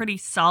a pretty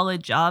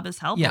solid job as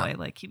Hellboy. Yeah.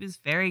 Like, he was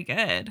very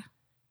good.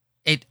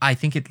 I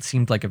think it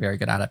seemed like a very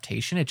good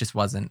adaptation. It just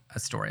wasn't a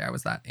story I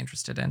was that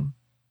interested in.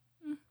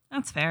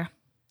 That's fair.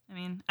 I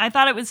mean, I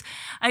thought it was,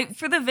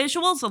 for the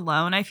visuals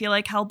alone, I feel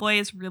like Hellboy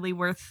is really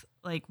worth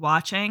like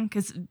watching,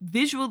 because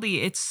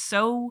visually it's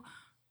so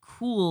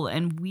cool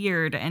and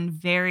weird and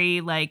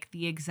very like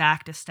the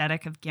exact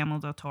aesthetic of Guillermo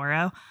del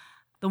Toro.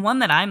 The one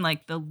that I'm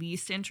like the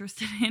least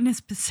interested in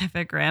is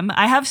Pacific Rim.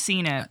 I have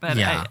seen it, but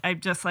I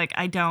just like,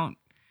 I don't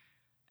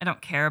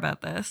care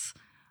about this.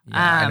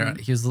 Yeah, I don't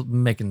know. He was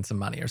making some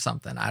money or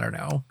something. I don't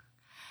know.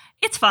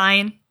 It's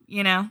fine.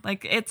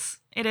 Like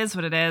it is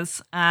what it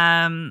is.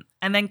 And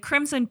then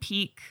Crimson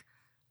Peak,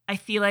 I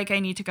feel like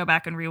I need to go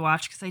back and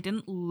rewatch because I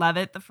didn't love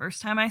it the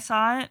first time I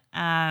saw it.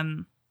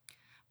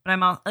 But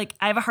I'm all, like,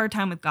 I have a hard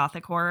time with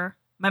gothic horror.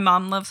 My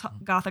mom loves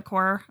gothic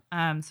horror,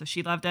 so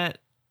she loved it.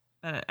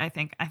 But I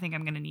think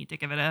I'm gonna need to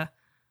give it a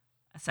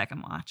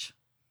second watch.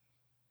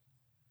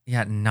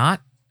 Yeah,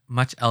 not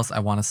much else I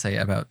want to say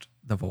about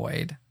The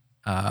Void,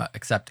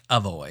 except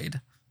avoid.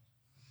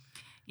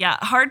 Yeah,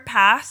 hard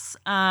pass.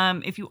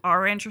 If you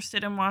are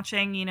interested in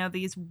watching,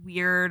 these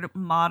weird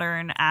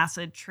modern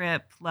acid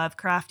trip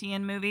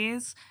Lovecraftian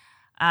movies,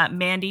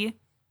 Mandy,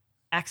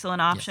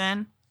 excellent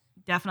option.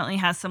 Definitely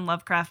has some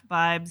Lovecraft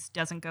vibes.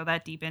 Doesn't go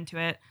that deep into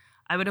it.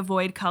 I would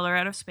avoid Color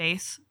Out of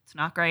Space. It's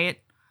not great.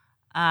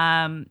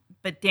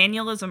 But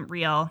Daniel Isn't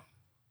Real,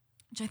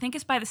 which I think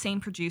is by the same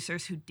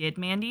producers who did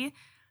Mandy.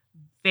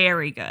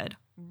 Very good.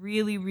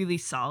 Really, really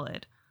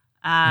solid.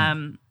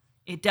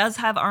 It does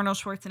have Arnold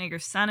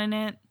Schwarzenegger's son in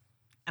it.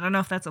 I don't know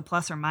if that's a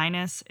plus or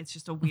minus. It's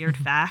just a weird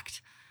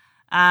fact.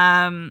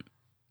 But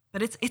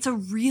it's a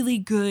really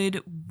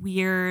good,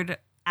 weird,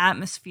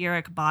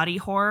 atmospheric body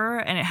horror,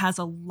 and it has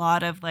a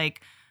lot of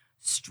like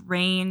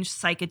strange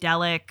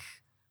psychedelic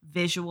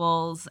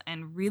visuals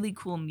and really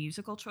cool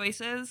musical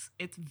choices.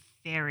 It's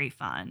very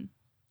fun.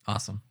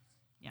 Awesome.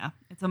 Yeah,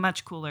 it's a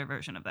much cooler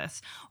version of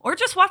this. Or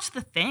just watch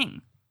The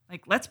Thing.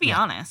 Like, let's be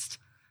honest.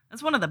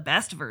 That's one of the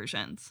best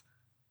versions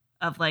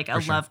of like a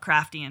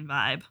Lovecraftian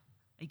vibe.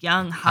 A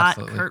young, hot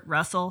Kurt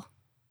Russell,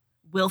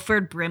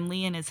 Wilford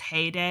Brimley in his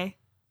heyday.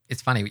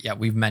 It's funny. Yeah,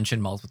 we've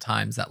mentioned multiple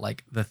times that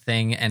like The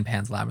Thing and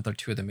Pan's Labyrinth are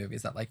two of the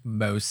movies that like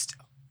most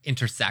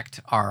intersect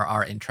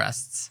our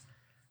interests.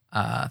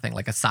 I think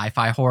like a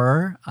sci-fi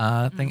horror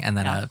thing and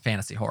then a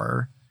fantasy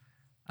horror.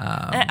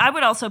 I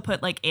would also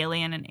put like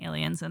Alien and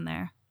Aliens in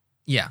there.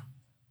 Yeah.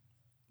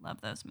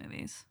 Love those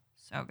movies.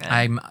 So good.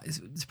 I'm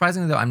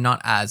surprisingly though, I'm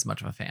not as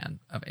much of a fan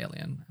of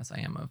Alien as I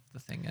am of The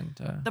Thing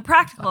and the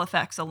practical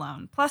effects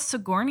alone. Plus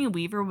Sigourney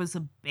Weaver was a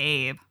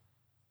babe.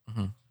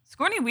 Mm-hmm.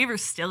 Sigourney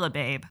Weaver's still a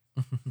babe.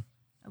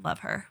 I love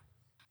her.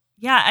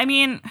 Yeah, I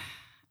mean,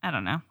 I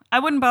don't know. I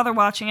wouldn't bother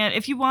watching it.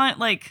 If you want,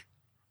 like,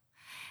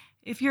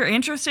 if you're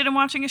interested in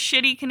watching a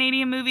shitty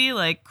Canadian movie,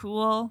 like,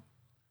 cool.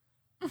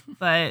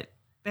 But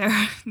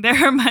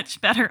there are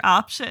much better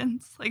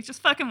options. Like,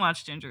 just fucking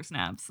watch Ginger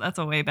Snaps. That's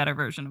a way better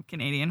version of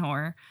Canadian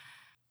horror.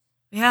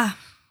 Yeah.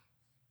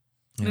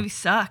 This movie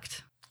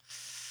sucked.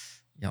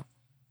 Yep.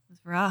 It was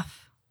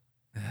rough.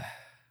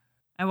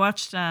 I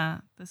watched,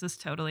 this is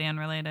totally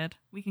unrelated.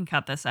 We can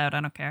cut this out.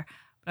 I don't care.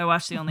 But I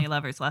watched The Only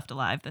Lovers Left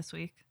Alive this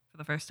week for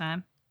the first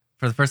time.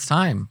 For the first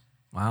time?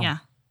 Wow. Yeah.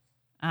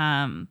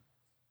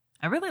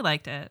 I really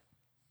liked it.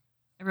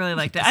 I really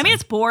liked it. I mean,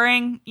 it's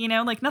boring,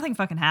 like nothing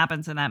fucking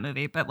happens in that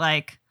movie, but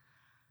like,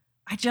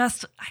 I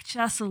just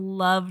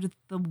loved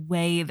the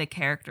way the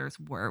characters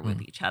were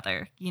with each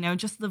other.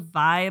 Just the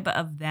vibe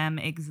of them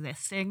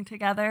existing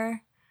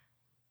together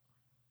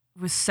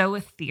was so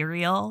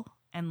ethereal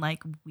and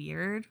like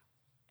weird.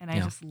 And I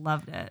just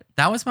loved it.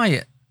 That was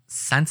my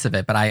sense of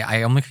it, but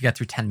I only could get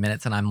through 10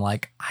 minutes and I'm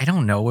like, I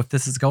don't know if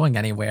this is going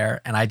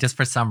anywhere. And I just,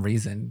 for some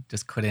reason,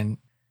 just couldn't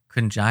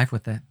jive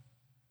with it.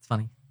 It's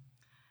funny.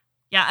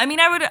 Yeah, I mean,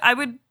 I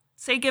would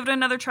say give it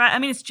another try. I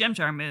mean, it's Jim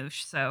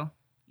Jarmusch, so,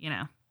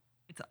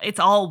 it's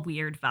all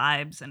weird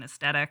vibes and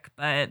aesthetic,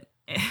 but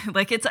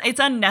like it's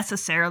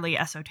unnecessarily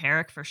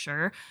esoteric for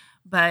sure,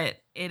 but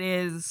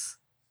there's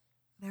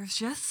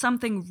just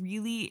something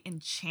really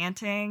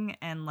enchanting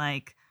and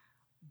like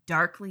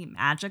darkly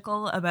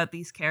magical about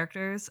these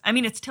characters. I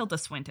mean, it's Tilda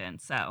Swinton,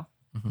 so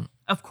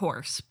of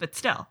course, but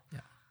still.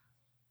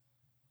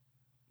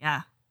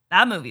 Yeah,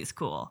 that movie's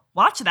cool.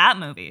 Watch that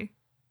movie.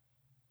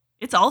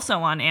 It's also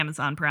on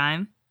Amazon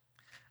Prime.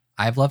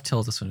 I've loved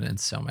Tilda Swinton in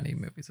so many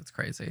movies. It's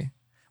crazy.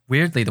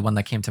 Weirdly, the one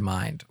that came to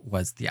mind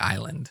was The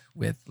Island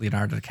with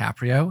Leonardo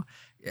DiCaprio.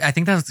 I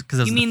think that was because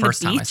it was the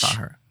first time I saw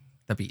her.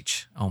 The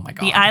Beach. Oh my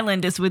God. The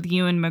Island is with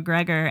Ewan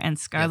McGregor and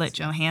Scarlett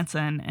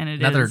Johansson, and it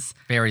Another is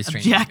very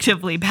strange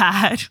objectively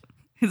bad.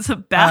 It's a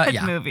bad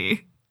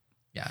movie.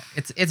 Yeah,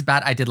 it's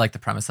bad. I did like the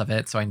premise of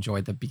it, so I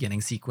enjoyed the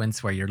beginning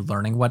sequence where you're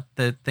learning what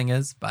the thing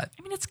is. But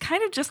I mean, it's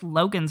kind of just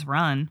Logan's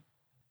Run.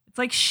 It's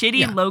like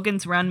shitty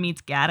Logan's Run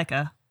meets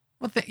Gattaca.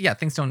 Well,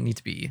 things don't need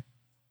to be.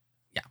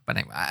 Yeah, but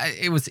anyway,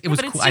 it was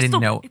cool. I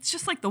didn't know. It's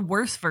just like the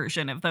worst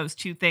version of those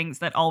two things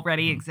that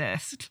already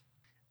exist.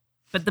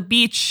 But The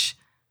Beach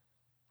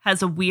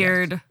has a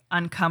weird,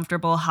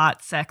 uncomfortable,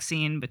 hot sex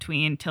scene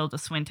between Tilda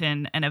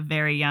Swinton and a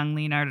very young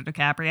Leonardo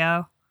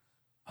DiCaprio.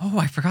 Oh,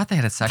 I forgot they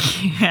had a sex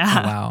scene.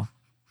 Yeah. Oh, wow.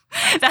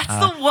 That's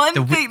the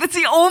one thing. That's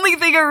the only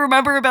thing I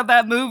remember about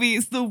that movie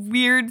is the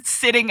weird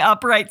sitting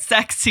upright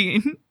sex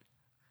scene.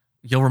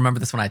 You'll remember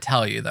this when I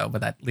tell you, though,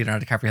 but that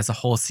Leonardo DiCaprio has a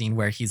whole scene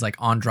where he's like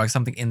on drugs,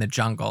 something in the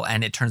jungle,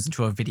 and it turns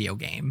into a video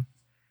game.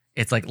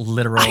 It's like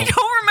literal. I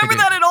don't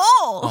remember that at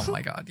all. Oh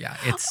my God. Yeah.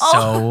 It's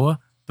so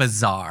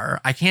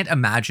bizarre. I can't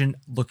imagine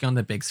looking on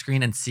the big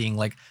screen and seeing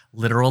like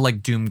literal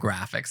like Doom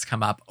graphics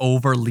come up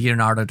over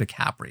Leonardo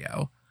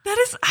DiCaprio.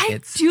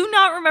 I do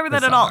not remember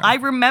that at all. I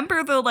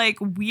remember the like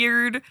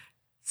weird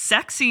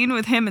sex scene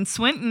with him and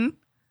Swinton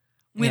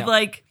with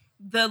like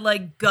the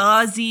like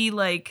gauzy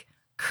like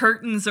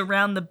curtains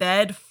around the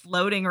bed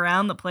floating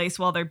around the place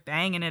while they're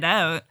banging it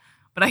out.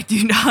 But I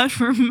do not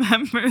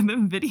remember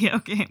the video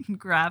game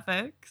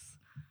graphics.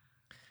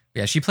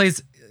 Yeah, she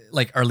plays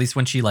like, or at least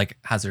when she like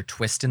has her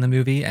twist in the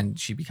movie and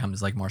she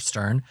becomes like more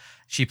stern,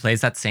 she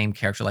plays that same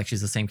character. Like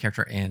she's the same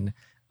character in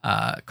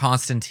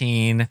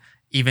Constantine.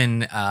 Even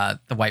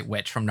the White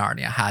Witch from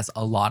Narnia has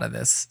a lot of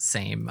this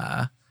same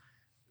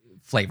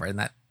flavor in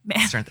that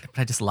stern thing.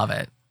 But I just love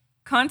it.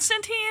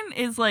 Constantine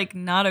is like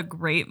not a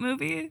great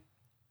movie,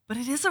 but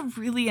it is a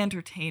really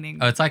entertaining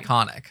movie. Oh, it's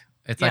iconic.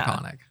 It's Yeah.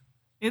 iconic.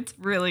 It's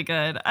really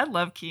good. I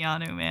love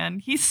Keanu, man.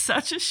 He's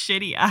such a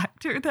shitty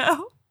actor,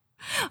 though.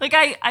 Like,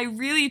 I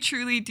really,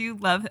 truly do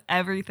love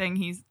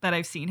everything that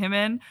I've seen him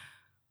in.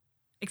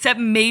 Except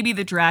maybe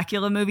the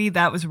Dracula movie.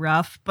 That was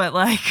rough. But,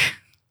 like,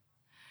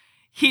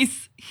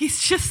 he's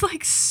just,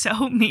 like,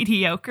 so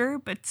mediocre,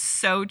 but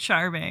so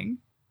charming.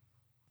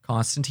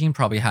 Constantine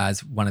probably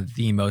has one of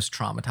the most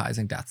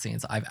traumatizing death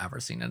scenes I've ever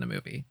seen in a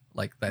movie.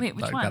 Like, that, Wait,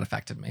 which one? that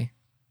affected me.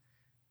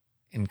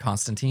 In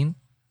Constantine.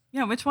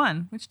 Yeah, which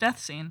one? Which death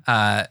scene?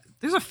 Uh,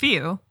 There's a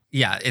few.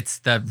 Yeah, it's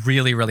the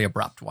really, really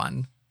abrupt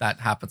one that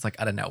happens like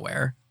out of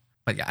nowhere.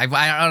 But yeah, I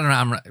don't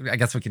know. I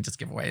guess we can just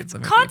give away it's a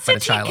movie. But it's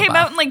Constantine Shia came LaBeouf.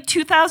 out in like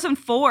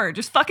 2004.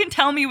 Just fucking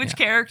tell me which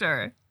Yeah.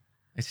 character.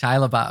 It's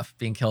Shia LaBeouf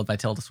being killed by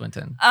Tilda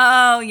Swinton.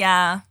 Oh,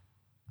 yeah.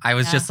 I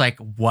was Yeah. just like,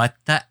 what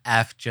the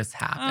F just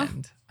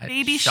happened? It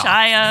Baby shocked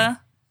Shia me.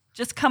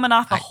 just coming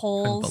off the I couldn't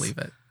holes believe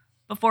it.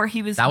 before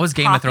he was That was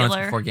Game of Thrones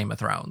popular. before Game of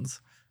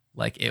Thrones.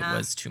 Like it Yeah.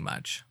 was too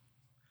much.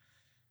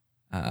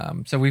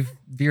 So we've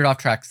veered off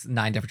tracks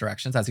 9 different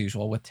directions as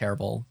usual with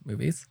terrible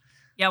movies.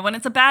 Yeah, when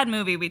it's a bad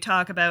movie, we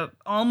talk about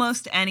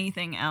almost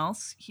anything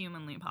else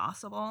humanly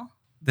possible.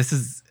 This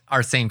is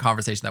our same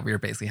conversation that we were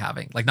basically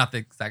having. Like not the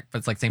exact, but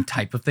it's like same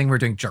type of thing we're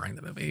doing during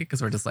the movie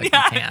because we're just like,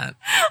 Yeah. we can't.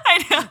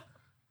 I know.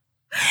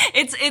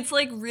 It's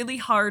like really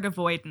hard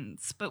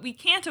avoidance, but we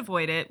can't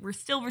avoid it. We're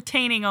still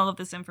retaining all of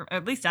this information.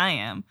 At least I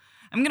am.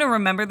 I'm going to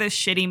remember this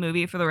shitty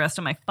movie for the rest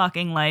of my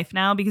fucking life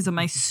now because of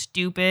my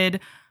stupid,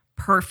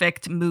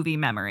 perfect movie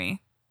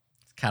memory.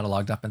 It's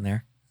cataloged up in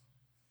there.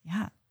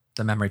 Yeah.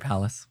 The Memory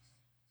Palace.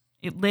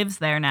 It lives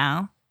there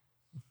now.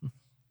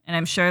 And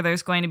I'm sure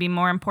there's going to be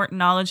more important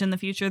knowledge in the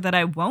future that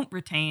I won't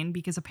retain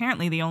because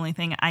apparently the only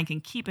thing I can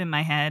keep in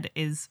my head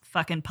is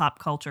fucking pop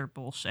culture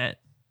bullshit.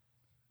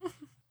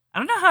 I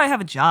don't know how I have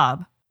a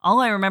job. All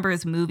I remember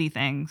is movie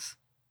things.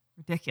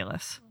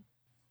 Ridiculous.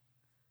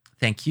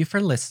 Thank you for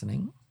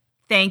listening.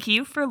 Thank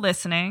you for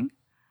listening.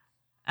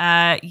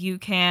 You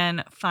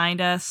can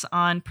find us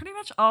on pretty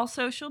much all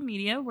social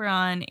media. We're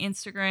on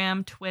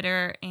Instagram,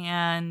 Twitter,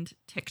 and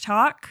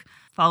TikTok.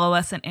 Follow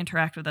us and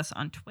interact with us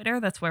on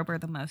Twitter. That's where we're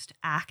the most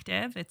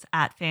active. It's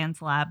at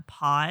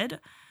FansLabPod.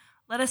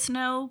 Let us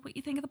know what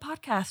you think of the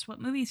podcast,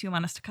 what movies you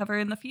want us to cover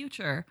in the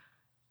future.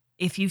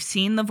 If you've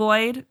seen The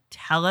Void,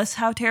 tell us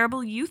how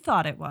terrible you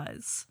thought it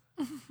was.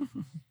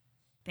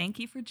 Thank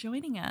you for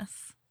joining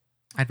us.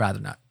 I'd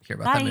rather not hear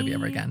about that movie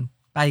ever Bye. again.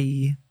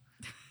 Bye.